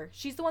remember her.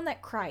 She's the one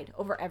that cried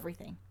over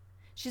everything.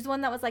 She's the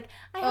one that was like,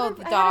 the I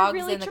had a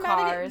really and the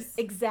traumatic cars.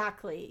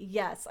 Exactly,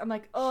 yes. I'm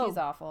like, oh, she's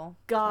awful.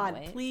 God,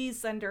 please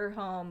send her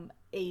home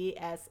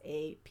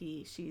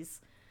ASAP. She's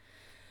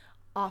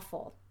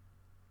awful.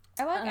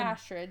 I like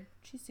Astrid.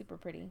 She's super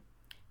pretty.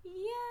 Yeah.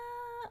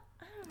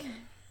 I don't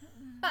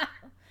know.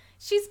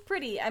 She's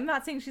pretty. I'm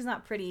not saying she's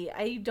not pretty.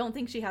 I don't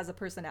think she has a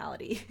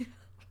personality.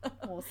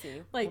 We'll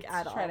see. Like Let's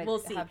at all. try to We'll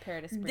see. have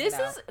Paradise bring This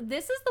it out.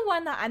 is the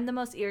one that I'm the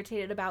most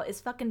irritated about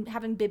is fucking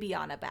having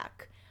Bibiana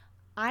back.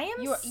 I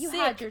am You sick.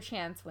 had your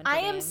chance, Winter I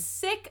am Game.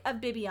 sick of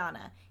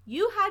Bibiana.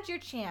 You had your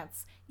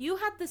chance. You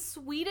had the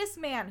sweetest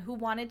man who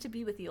wanted to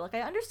be with you. Like,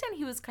 I understand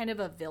he was kind of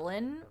a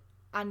villain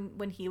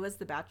when he was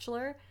the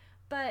Bachelor,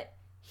 but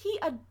he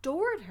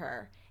adored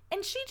her,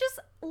 and she just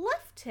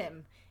left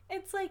him.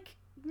 It's like,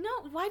 no,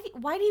 why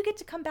do you get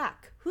to come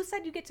back? Who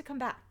said you get to come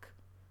back?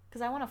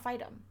 Because I want to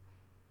fight him.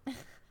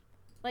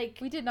 Like,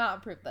 We did not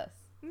approve this.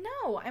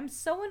 no, I'm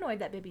so annoyed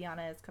that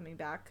Bibiana is coming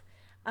back.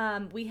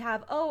 We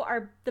have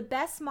the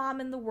best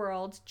mom in the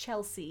world,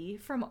 Chelsea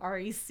from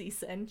Ari's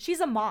season. She's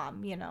a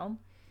mom, you know.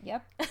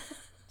 Yep.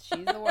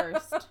 She's the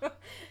worst.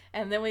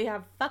 And then we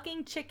have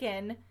fucking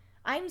Chicken.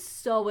 I'm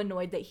so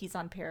annoyed that he's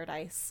on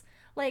Paradise.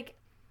 Like,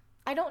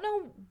 I don't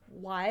know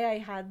why I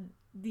had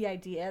the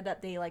idea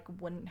that they like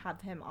wouldn't have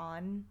him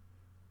on.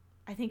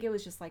 I think it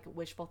was just like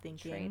wishful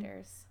thinking.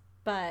 Traitors.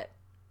 But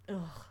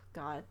oh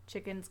god,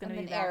 Chicken's gonna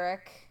And be then back.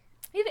 Eric.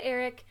 We have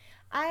Eric.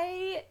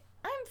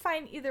 I'm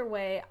fine either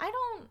way. I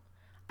don't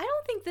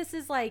think this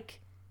is like,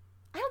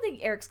 I don't think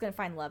Eric's gonna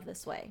find love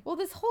this way. Well,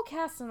 this whole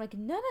cast, I'm like,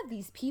 none of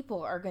these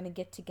people are going to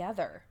get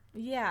together.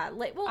 Yeah,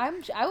 like, well,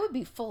 I would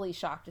be fully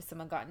shocked if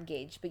someone got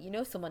engaged, but you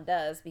know someone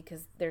does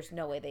because there's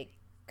no way they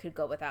could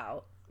go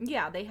without.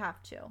 yeah, they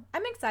have to.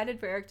 I'm excited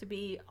for Eric to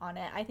be on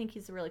it. I think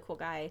he's a really cool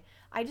guy.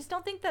 I just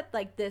don't think that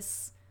like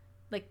this,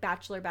 like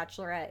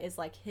Bachelorette is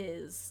like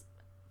his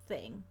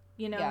thing,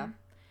 you know?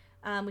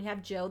 Yeah. We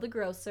have Joe the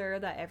grocer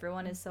that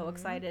everyone is so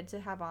excited to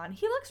have on.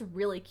 He looks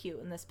really cute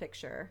in this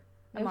picture.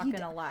 I'm not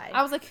gonna lie.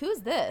 I was like,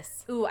 who's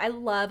this? Ooh, I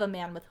love a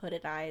man with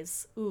hooded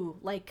eyes. Ooh,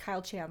 like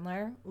Kyle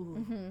Chandler.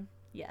 Ooh,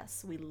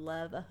 yes, we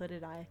love a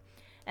hooded eye.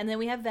 And then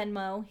we have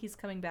Venmo. He's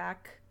coming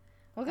back.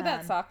 Look at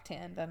that sock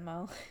tan,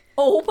 Venmo.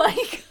 Oh my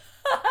god.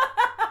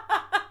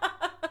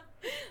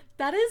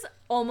 That is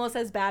almost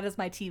as bad as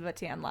my Tiva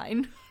tan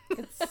line.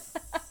 It's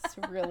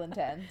real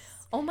intense.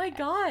 Oh my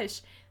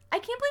gosh. I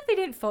can't believe they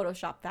didn't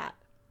Photoshop that.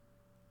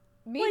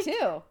 Me Like,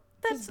 too.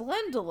 that's- Just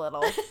blend a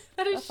little.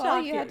 That is That's shocking.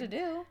 all you had to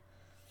do.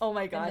 Oh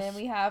my gosh. And then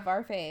we have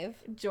our fave.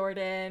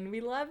 Jordan,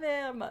 we love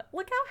him.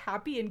 Look how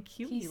happy and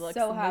cute he He's looks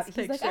so in happy. this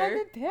He's picture. like, I'm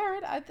in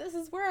Paradise. This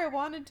is where I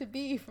wanted to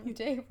be from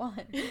day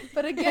one.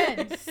 But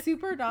again,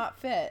 super not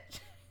fit.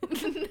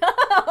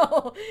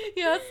 No.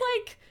 Yeah, it's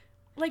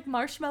like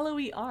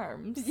marshmallowy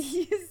arms.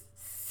 He's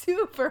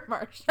super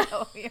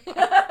marshmallowy. But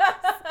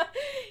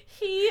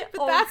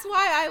Oh, that's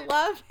why I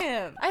love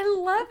him. I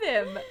love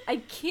him. I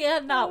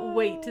cannot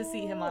wait to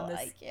see him on this.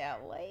 I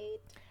can't wait.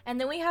 And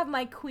then we have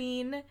my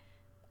queen.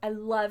 I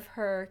love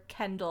her,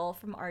 Kendall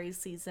from Ari's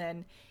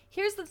season.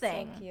 Here's the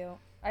thing. So cute.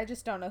 I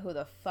just don't know who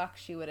the fuck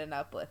she would end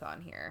up with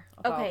on here.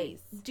 of all Okay,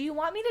 these. do you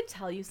want me to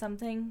tell you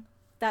something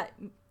that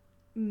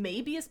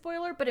may be a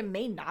spoiler, but it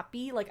may not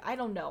be? Like, I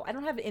don't know. I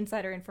don't have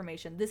insider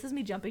information. This is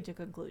me jumping to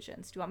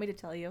conclusions. Do you want me to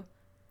tell you?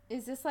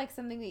 Is this like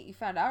something that you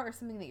found out or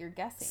something that you're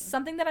guessing?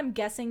 Something that I'm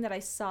guessing that I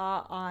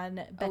saw on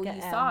Becca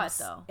you saw it, M's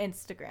though.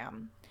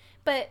 Instagram.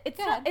 But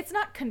it's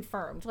not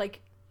confirmed.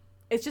 Like,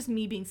 it's just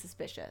me being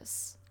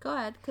suspicious. Go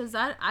ahead, because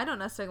I don't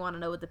necessarily want to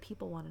know what the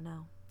people want to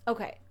know.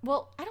 Okay.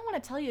 Well, I don't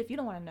want to tell you if you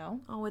don't want to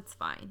know. Oh, it's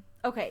fine.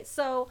 Okay,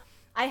 so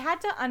I had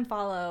to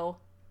unfollow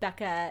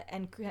Becca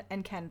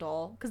and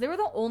Kendall because they were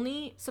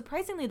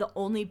surprisingly the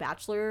only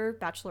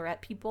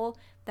Bachelorette people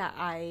that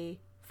I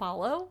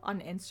follow on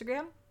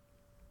Instagram.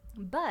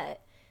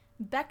 But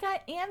Becca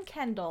and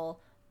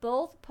Kendall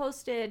both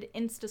posted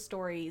Insta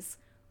stories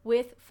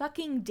with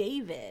fucking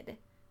David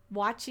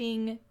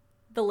watching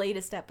the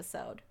latest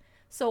episode.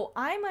 So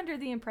I'm under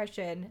the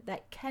impression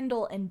that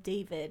Kendall and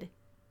David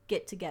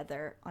get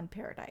together on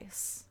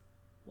Paradise.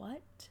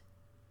 What?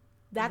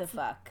 That's the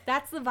fuck?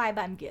 That's the vibe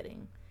I'm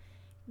getting.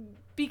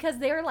 Because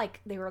they were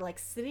like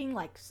sitting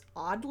like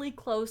oddly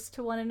close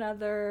to one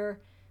another,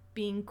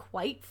 being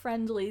quite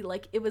friendly.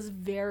 Like it was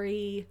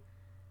very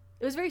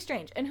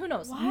strange. And who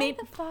knows? Why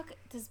the fuck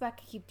does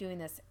Becca keep doing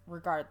this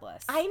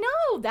regardless? I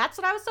know. That's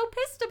what I was so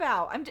pissed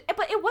about.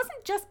 But it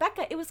wasn't just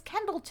Becca. It was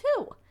Kendall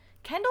too.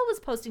 Kendall was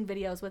posting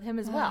videos with him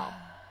as well.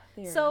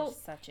 They're So-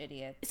 such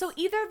idiots. So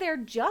either they're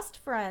just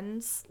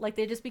friends, like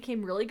they just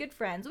became really good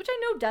friends, which I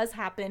know does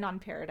happen on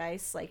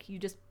Paradise. Like you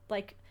just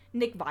like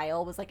Nick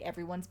Vile was like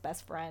everyone's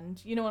best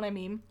friend. You know what I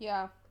mean?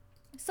 Yeah.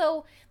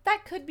 So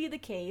that could be the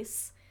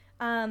case.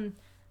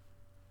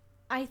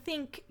 I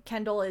think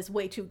Kendall is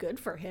way too good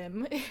for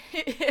him.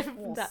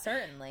 Well,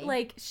 certainly.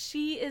 Like,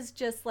 she is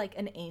just like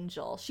an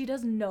angel. She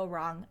does no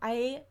wrong.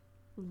 I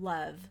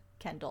love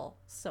Kendall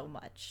so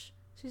much.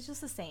 She's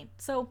just a saint.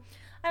 So,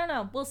 I don't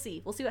know. We'll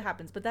see. We'll see what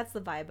happens. But that's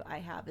the vibe I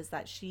have, is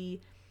that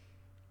she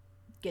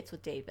gets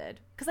with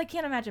David. Because I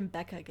can't imagine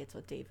Becca gets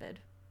with David.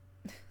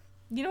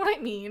 You know what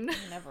I mean?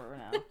 You never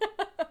know.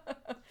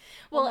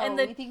 Well, no, and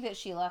the we think that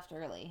she left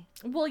early.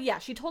 Well, yeah,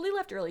 she totally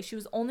left early. She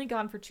was only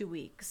gone for 2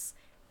 weeks.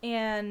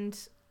 And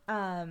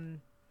I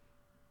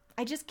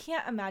just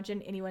can't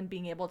imagine anyone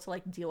being able to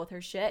like deal with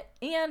her shit.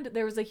 And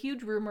there was a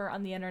huge rumor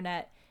on the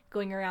internet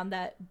going around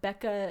that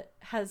Becca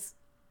has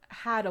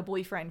had a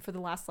boyfriend for the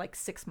last like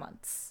 6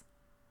 months.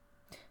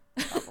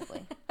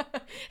 Probably.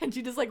 And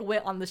she just like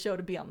went on the show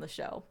to be on the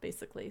show,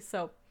 basically.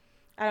 So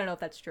I don't know if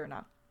that's true or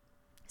not.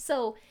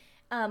 So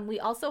we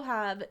also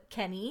have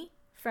Kenny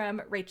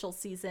from Rachel's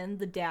season,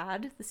 the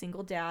dad, the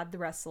single dad, the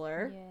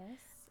wrestler. Yes.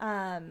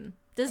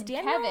 Does And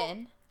Daniel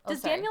Kevin.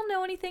 Does Daniel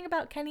know anything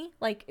about Kenny?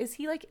 Like, is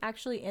he like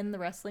actually in the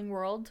wrestling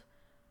world?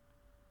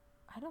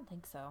 I don't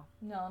think so.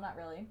 No, not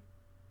really.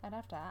 I'd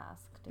have to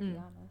ask, to be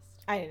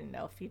honest. I didn't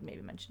know if he'd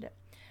maybe mentioned it.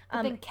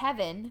 But then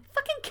Kevin,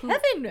 Fucking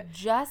Kevin!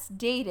 just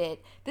dated.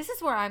 This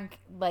is where I'm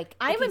like,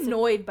 I'm okay, so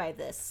annoyed by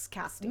this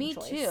casting me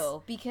choice.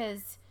 too,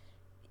 because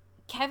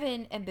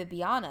Kevin and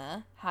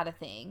Bibiana had a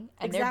thing,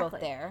 and they're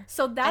both there.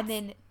 So that's... And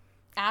then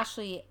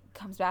Ashley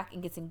comes back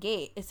and gets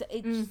engaged.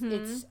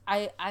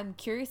 I'm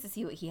curious to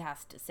see what he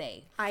has to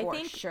say.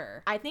 For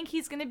sure. I think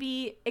he's gonna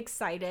be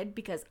excited,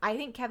 because I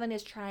think Kevin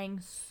is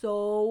trying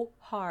so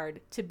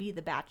hard to be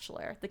the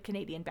Bachelor, the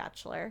Canadian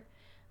Bachelor,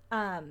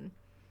 and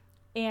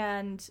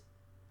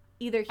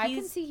either I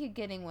can see you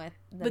getting with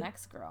the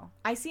next girl.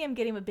 I see him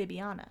getting with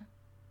Bibiana.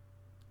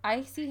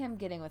 I see him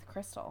getting with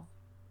Crystal.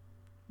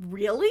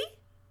 Really?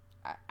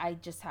 I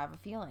just have a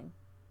feeling.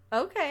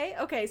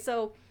 Okay.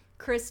 So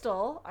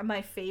Crystal,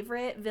 my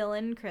favorite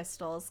villain,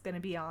 Crystal, is gonna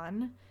be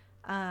on.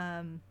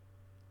 Do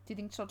you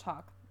think she'll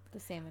talk the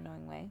same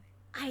annoying way?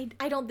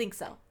 I don't think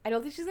so. I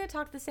don't think she's gonna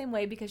talk the same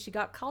way, because she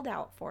got called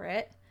out for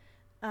it.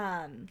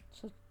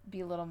 She'll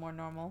be a little more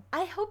normal.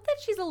 I hope that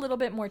she's a little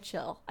bit more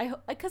chill.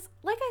 Because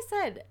like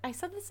I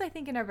said this I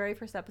think in our very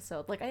first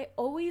episode. Like, I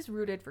always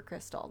rooted for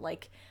Crystal.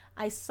 Like,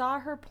 I saw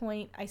her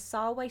point. I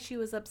saw why she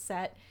was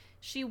upset.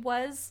 She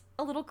was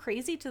a little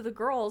crazy to the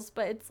girls,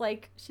 but it's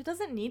like, she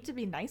doesn't need to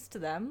be nice to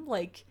them.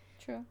 Like,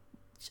 True.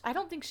 I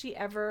don't think she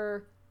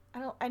ever...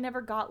 I never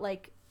got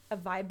like a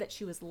vibe that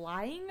she was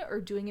lying or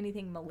doing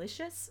anything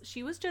malicious.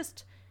 She was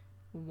just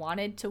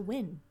wanted to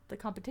win the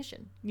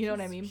competition. You know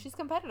what I mean? She's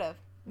competitive.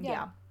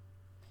 Yeah.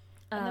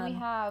 And then we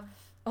have...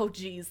 Oh,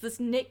 geez. This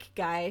Nick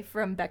guy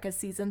from Becca's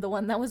season, the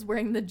one that was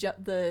wearing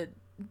the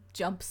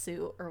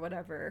jumpsuit or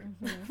whatever,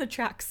 the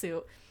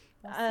tracksuit.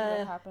 We'll see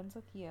what happens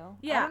with you.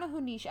 Yeah. I don't know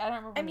who Nisha... I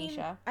don't remember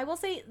Nisha. I will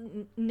say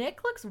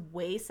Nick looks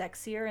way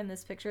sexier in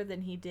this picture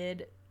than he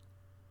did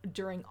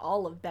during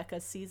all of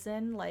Becca's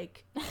season.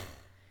 Like,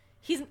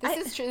 This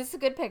is true. This is a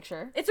good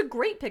picture. It's a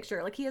great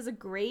picture. Like, he has a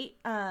great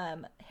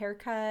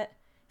haircut.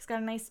 He's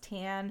got a nice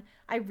tan.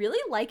 I really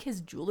like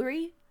his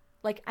jewelry.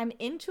 Like, I'm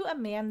into a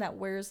man that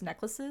wears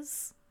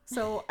necklaces,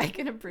 so I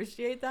can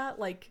appreciate that.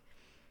 Like,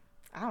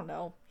 I don't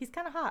know. He's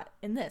kind of hot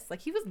in this.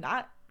 Like, he was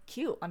not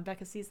cute on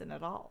Becca's season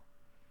at all.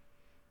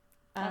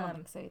 I don't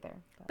think so either.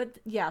 But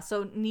yeah,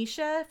 so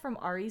Nisha from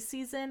Ari's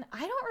season,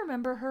 I don't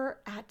remember her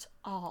at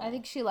all. I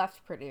think she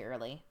left pretty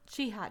early.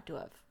 She had to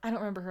have. I don't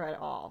remember her at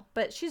all.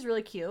 But she's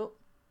really cute.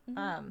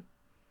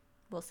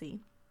 We'll see.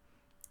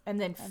 And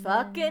then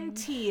fucking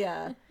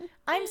Tia.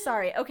 I'm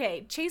sorry.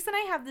 Okay, Chase and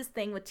I have this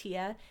thing with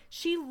Tia.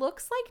 She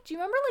looks like, do you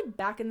remember like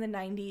back in the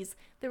 90s,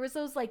 there was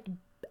those like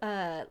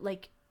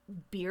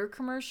beer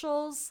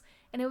commercials,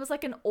 and it was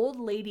like an old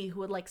lady who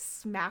would like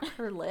smack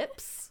her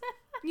lips.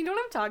 You know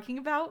what I'm talking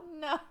about?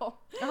 No.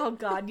 Oh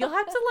God, you'll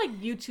have to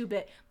like YouTube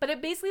it. But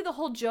it basically, the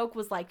whole joke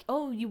was like,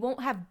 oh, you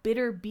won't have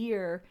bitter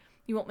beer.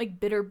 You won't make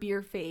bitter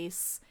beer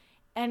face.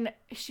 And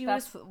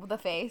That's the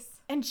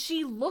face. And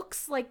she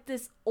looks like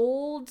this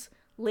old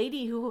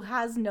lady who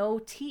has no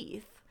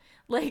teeth.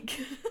 Like,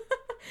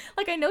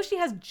 like I know she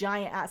has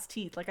giant ass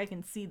teeth. Like, I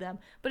can see them.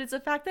 But it's the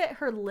fact that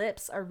her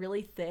lips are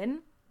really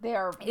thin. They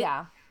are,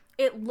 yeah.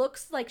 It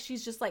looks like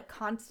she's just like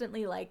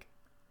constantly like,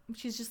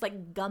 she's just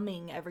like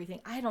gumming everything.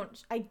 I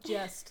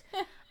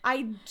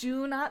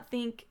do not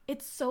think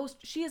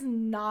she is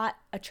not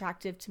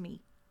attractive to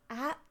me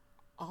at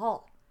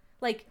all.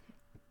 Like,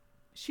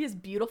 she has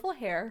beautiful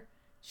hair.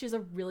 She has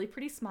a really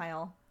pretty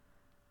smile.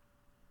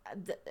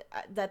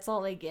 That's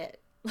all I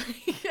get.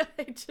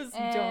 I just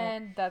don't.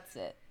 And that's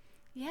it.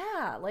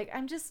 Yeah, like,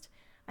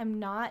 I'm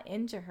not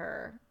into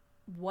her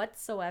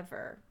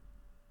whatsoever.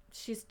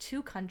 She's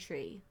too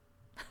country.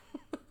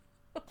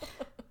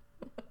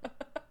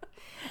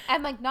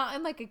 And like not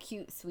in like a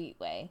cute, sweet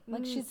way.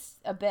 Like she's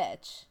a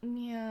bitch.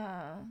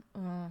 Yeah.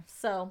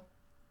 So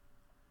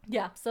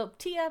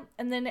Tia,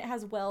 and then it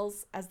has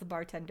Wells as the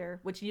bartender,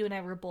 which you and I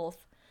were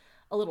both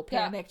a little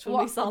panicked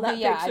when we saw that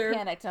picture. I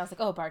panicked and I was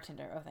like, oh,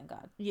 bartender. Oh, thank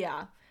God.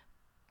 Yeah.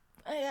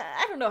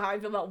 I don't know how I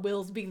feel about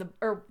Wells being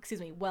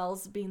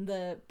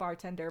the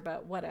bartender,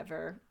 but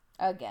whatever.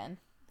 Again.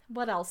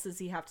 What else does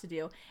he have to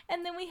do?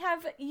 And then we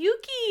have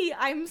Yuki.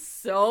 I'm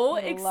so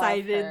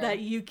excited that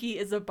Yuki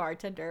is a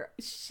bartender.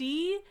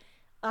 She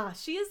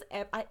is,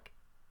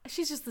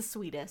 she's just the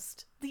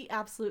sweetest, the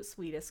absolute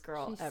sweetest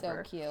girl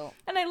ever. She's so cute.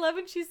 And I love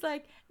when she's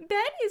like, Ben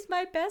is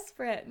my best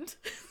friend.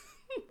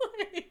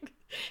 Like,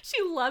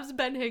 she loves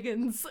Ben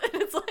Higgins.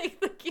 And it's like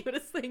the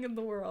cutest thing in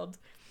the world.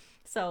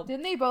 So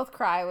didn't they both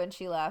cry when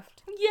she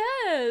left?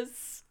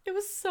 Yes. It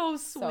was so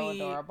sweet. So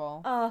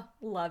adorable. Oh,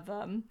 love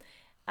them.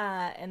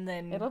 And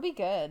then it'll be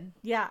good.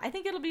 Yeah, I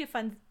think it'll be a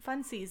fun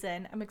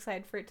season. I'm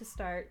excited for it to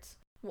start.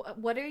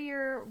 What are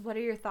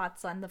your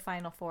thoughts on the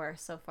Final Four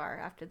so far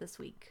after this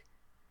week?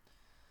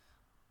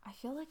 I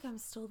feel like I'm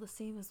still the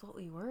same as what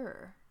we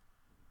were.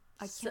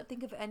 I can't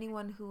think of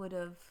anyone who would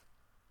have.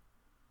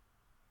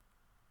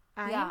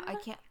 I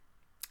can't.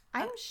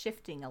 I'm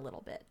shifting a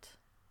little bit.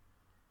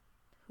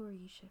 Who are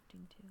you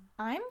shifting to?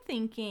 I'm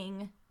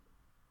thinking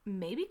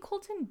maybe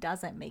Colton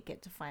doesn't make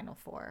it to Final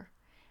Four,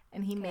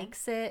 and he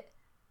makes it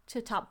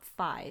to top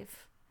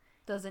 5.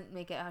 Doesn't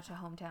make it out to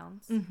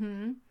hometowns.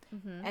 Mm-hmm.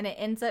 Mm-hmm. And it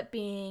ends up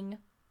being,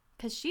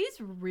 because she's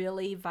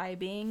really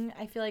vibing,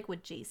 I feel like,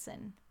 with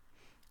Jason.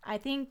 I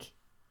think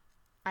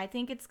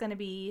it's going to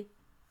be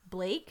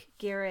Blake,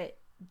 Garrett,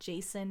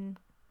 Jason,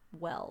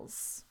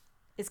 Wells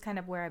is kind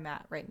of where I'm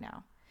at right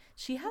now.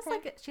 She has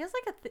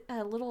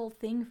a little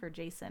thing for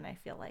Jason, I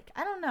feel like.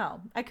 I don't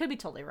know. I could be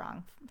totally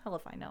wrong. Hell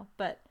if I know.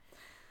 But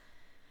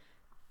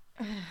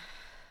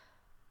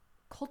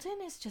Colton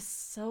is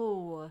just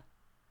so...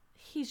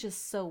 He's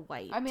just so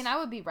white. I mean, I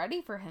would be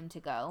ready for him to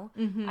go.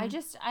 Mm-hmm.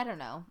 I don't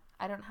know.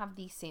 I don't have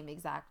the same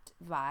exact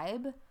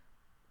vibe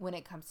when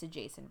it comes to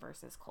Jason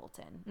versus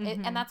Colton.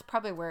 Mm-hmm. And that's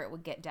probably where it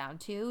would get down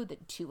to, the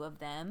two of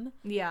them.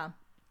 Yeah.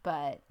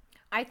 But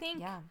I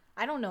think,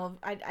 I don't know.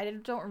 I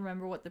don't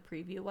remember what the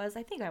preview was.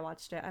 I think I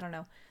watched it. I don't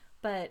know.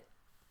 But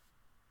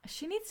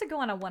she needs to go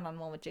on a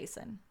one-on-one with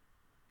Jason.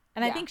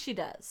 And I think she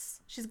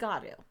does. She's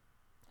got to.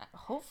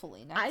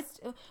 Hopefully next.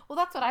 Well,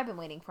 that's what I've been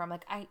waiting for. I'm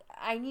like,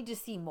 I need to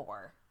see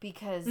more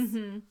because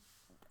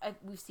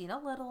we've seen a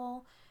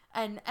little,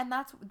 and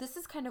this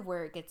is kind of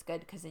where it gets good,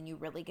 because then you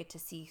really get to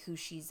see who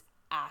she's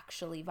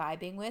actually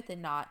vibing with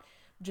and not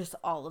just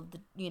all of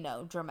the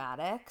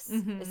dramatics,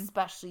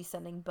 especially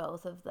sending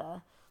both of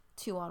the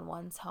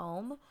 2-on-1s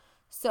home.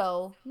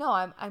 So no,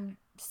 I'm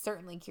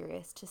certainly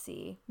curious to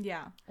see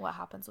what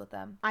happens with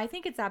them. I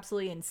think it's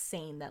absolutely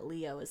insane that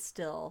Leo's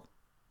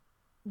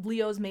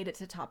made it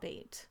to top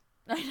 8.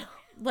 I know.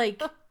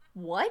 Like,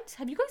 what?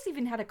 Have you guys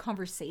even had a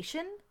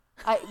conversation?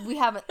 We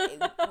haven't,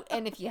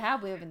 and if you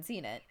have, we haven't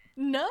seen it.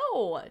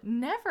 No,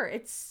 never.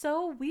 It's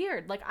so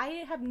weird. Like, I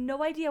have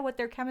no idea what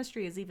their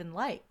chemistry is even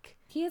like.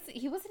 He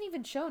wasn't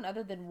even shown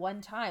other than one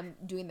time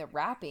doing the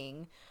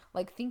rapping,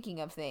 like thinking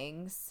of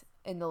things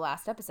in the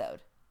last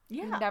episode.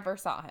 Yeah. We never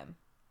saw him.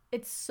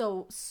 It's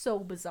so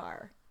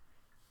bizarre.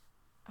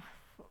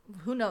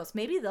 Who knows?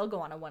 Maybe they'll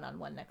go on a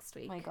one-on-one next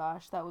week. My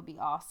gosh, that would be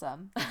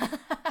awesome.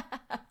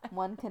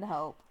 One can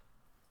hope.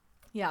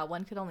 Yeah,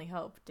 one could only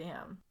hope.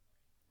 Damn.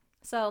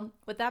 So,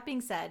 with that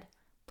being said,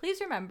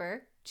 please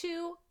remember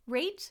to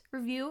rate,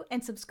 review,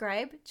 and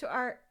subscribe to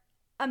our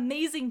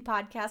amazing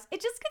podcast.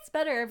 It just gets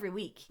better every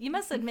week. You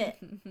must admit.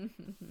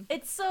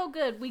 It's so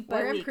good week by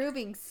week. We're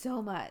improving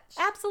so much.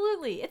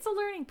 Absolutely. It's a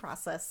learning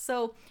process.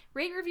 So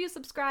rate, review,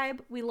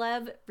 subscribe. We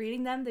love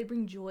reading them. They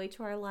bring joy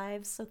to our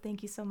lives. So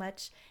thank you so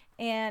much.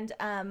 And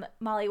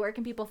Molly, where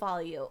can people follow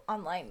you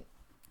online?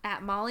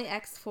 At Molly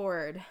X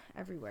Ford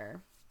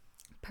everywhere.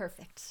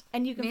 Perfect.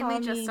 And you can mainly follow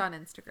me just on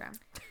Instagram.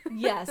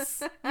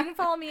 Yes. You can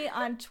follow me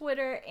on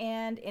Twitter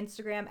and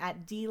Instagram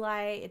at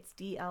Dly. It's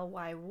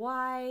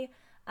DLYY.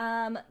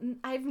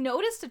 I've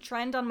noticed a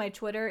trend on my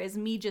Twitter is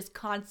me just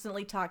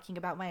constantly talking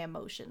about my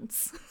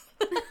emotions.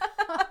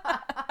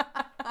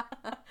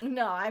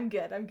 No, I'm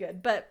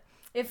good. But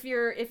if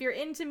you're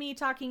into me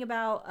talking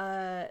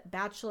about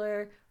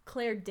Bachelor,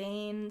 Claire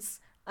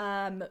Danes,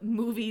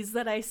 movies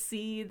that I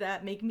see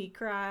that make me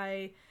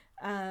cry,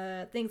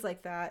 things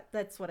like that,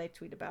 that's what I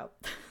tweet about.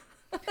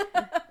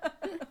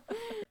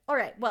 All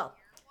right, well,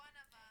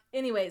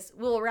 anyways,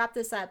 we'll wrap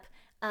this up.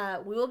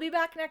 We will be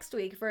back next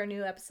week for a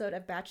new episode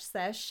of Batch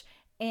Sesh.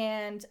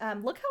 And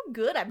look how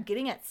good I'm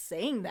getting at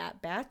saying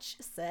that, Batch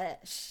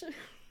Sesh.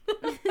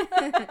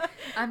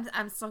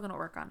 I'm still going to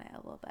work on it a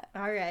little bit.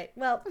 All right.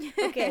 Well,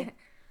 okay.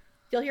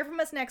 You'll hear from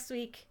us next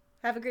week.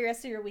 Have a great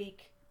rest of your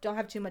week. Don't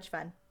have too much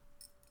fun.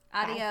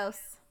 Adios.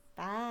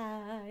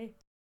 Bye.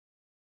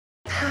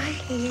 Hi.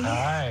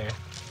 Hi.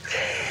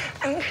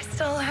 I'm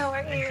Crystal. How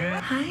are you? Good.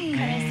 Hi. Can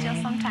I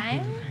steal some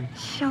time?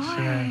 Sure.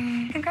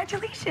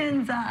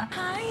 Congratulations.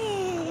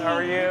 Hi. How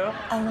are you?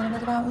 A little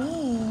bit about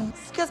me.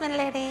 Excuse me,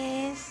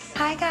 ladies.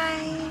 Hi,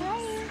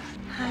 guys.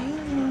 Hi.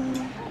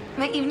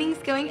 My evening's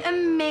going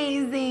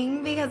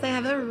amazing because I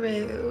have a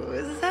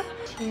rose.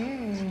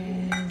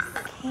 Cheers.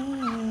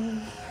 Okay.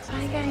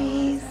 Bye,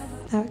 guys.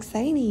 How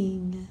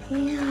exciting.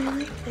 Yeah, I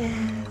like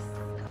this.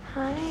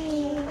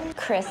 Hi.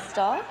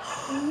 Crystal?